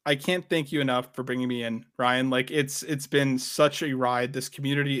can't thank you enough for bringing me in, Ryan. Like it's been such a ride. This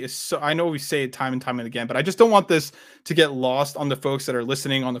community is so, I know we say it time and time and again, but I just don't want this to get lost on the folks that are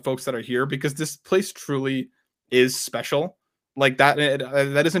listening, on the folks that are here, because this place truly is special. Like that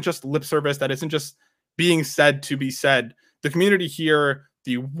isn't just lip service. That isn't just being said to be said. The community here,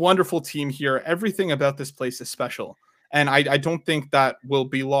 the wonderful team here, everything about this place is special. And I don't think that will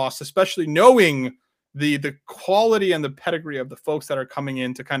be lost, especially knowing the quality and the pedigree of the folks that are coming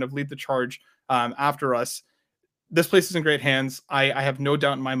in to kind of lead the charge after us. This place is in great hands. I have no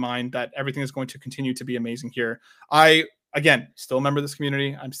doubt in my mind that everything is going to continue to be amazing here. I, again, still a member of this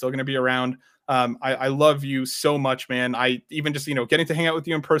community. I'm still going to be around. I love you so much, man. I even just, getting to hang out with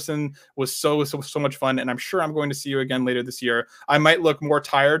you in person was so much fun. And I'm sure I'm going to see you again later this year. I might look more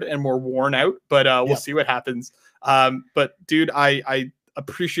tired and more worn out, but we'll see what happens. But dude, I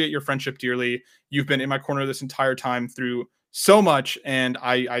appreciate your friendship dearly. You've been in my corner this entire time through so much. And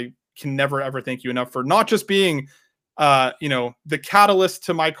I can never, ever thank you enough for not just being, the catalyst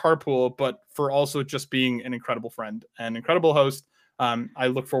to my carpool, but for also just being an incredible friend and incredible host. I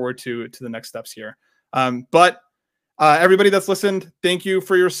look forward to the next steps here. But everybody that's listened, thank you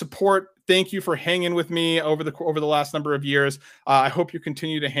for your support. Thank you for hanging with me over the last number of years. I hope you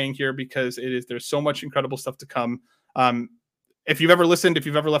continue to hang here because there's so much incredible stuff to come. If you've ever listened, if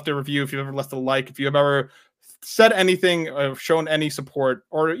you've ever left a review, if you've ever left a like, if you've ever said anything, shown any support,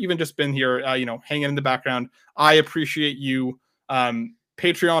 or even just been here, hanging in the background, I appreciate you.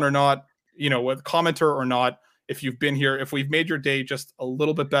 Patreon or not, with commenter or not, if you've been here, if we've made your day just a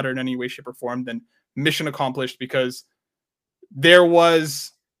little bit better in any way, shape, or form, then mission accomplished, because there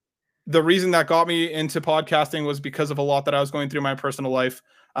was the reason that got me into podcasting was because of a lot that I was going through in my personal life.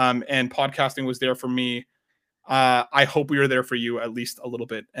 And podcasting was there for me. I hope we were there for you at least a little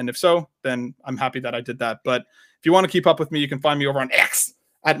bit. And if so, then I'm happy that I did that. But if you want to keep up with me, you can find me over on X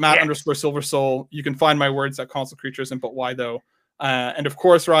at Matt_Silversoul. You can find my words at Console Creatures and But Why Though. And of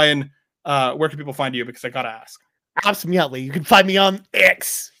course, Ryan, where can people find you? Because I got to ask. Absolutely. You can find me on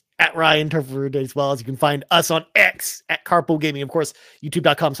X at Ryan Turford, as well as you can find us on X at Carpool Gaming. Of course,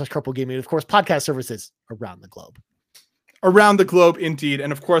 youtube.com/Carpool Gaming. Of course, podcast services around the globe. Around the globe, indeed.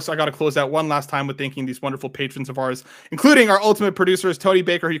 And of course, I got to close out one last time with thanking these wonderful patrons of ours, including our ultimate producers, Tony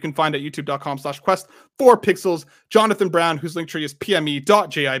Baker, who you can find at youtube.com/quest4pixels, Jonathan Brown, whose link tree is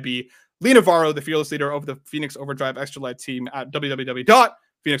pme.jib, Lee Navarro, the fearless leader of the Phoenix Overdrive Extra Life team at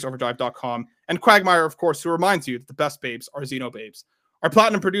www.phoenixoverdrive.com, and Quagmire, of course, who reminds you that the best babes are Xeno babes. Our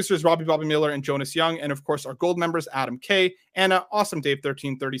platinum producers, Robbie Bobby Miller and Jonas Young, and of course, our gold members, Adam K, Anna, Awesome Dave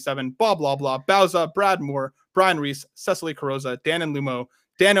 1337, Bob Loblaw, Bowza, Brad Moore, Brian Reese, Cecily Carosa, Dan and Lumo,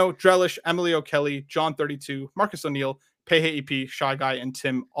 Dano, Drellish, Emily O'Kelly, John 32, Marcus O'Neill, Pehe EP, Shy Guy, and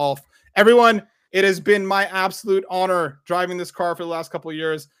Tim Alf. Everyone, it has been my absolute honor driving this car for the last couple of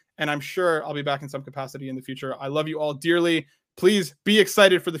years, and I'm sure I'll be back in some capacity in the future. I love you all dearly. Please be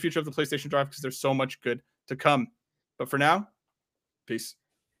excited for the future of the PlayStation Drive because there's so much good to come. But for now, peace.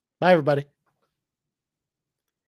 Bye, everybody.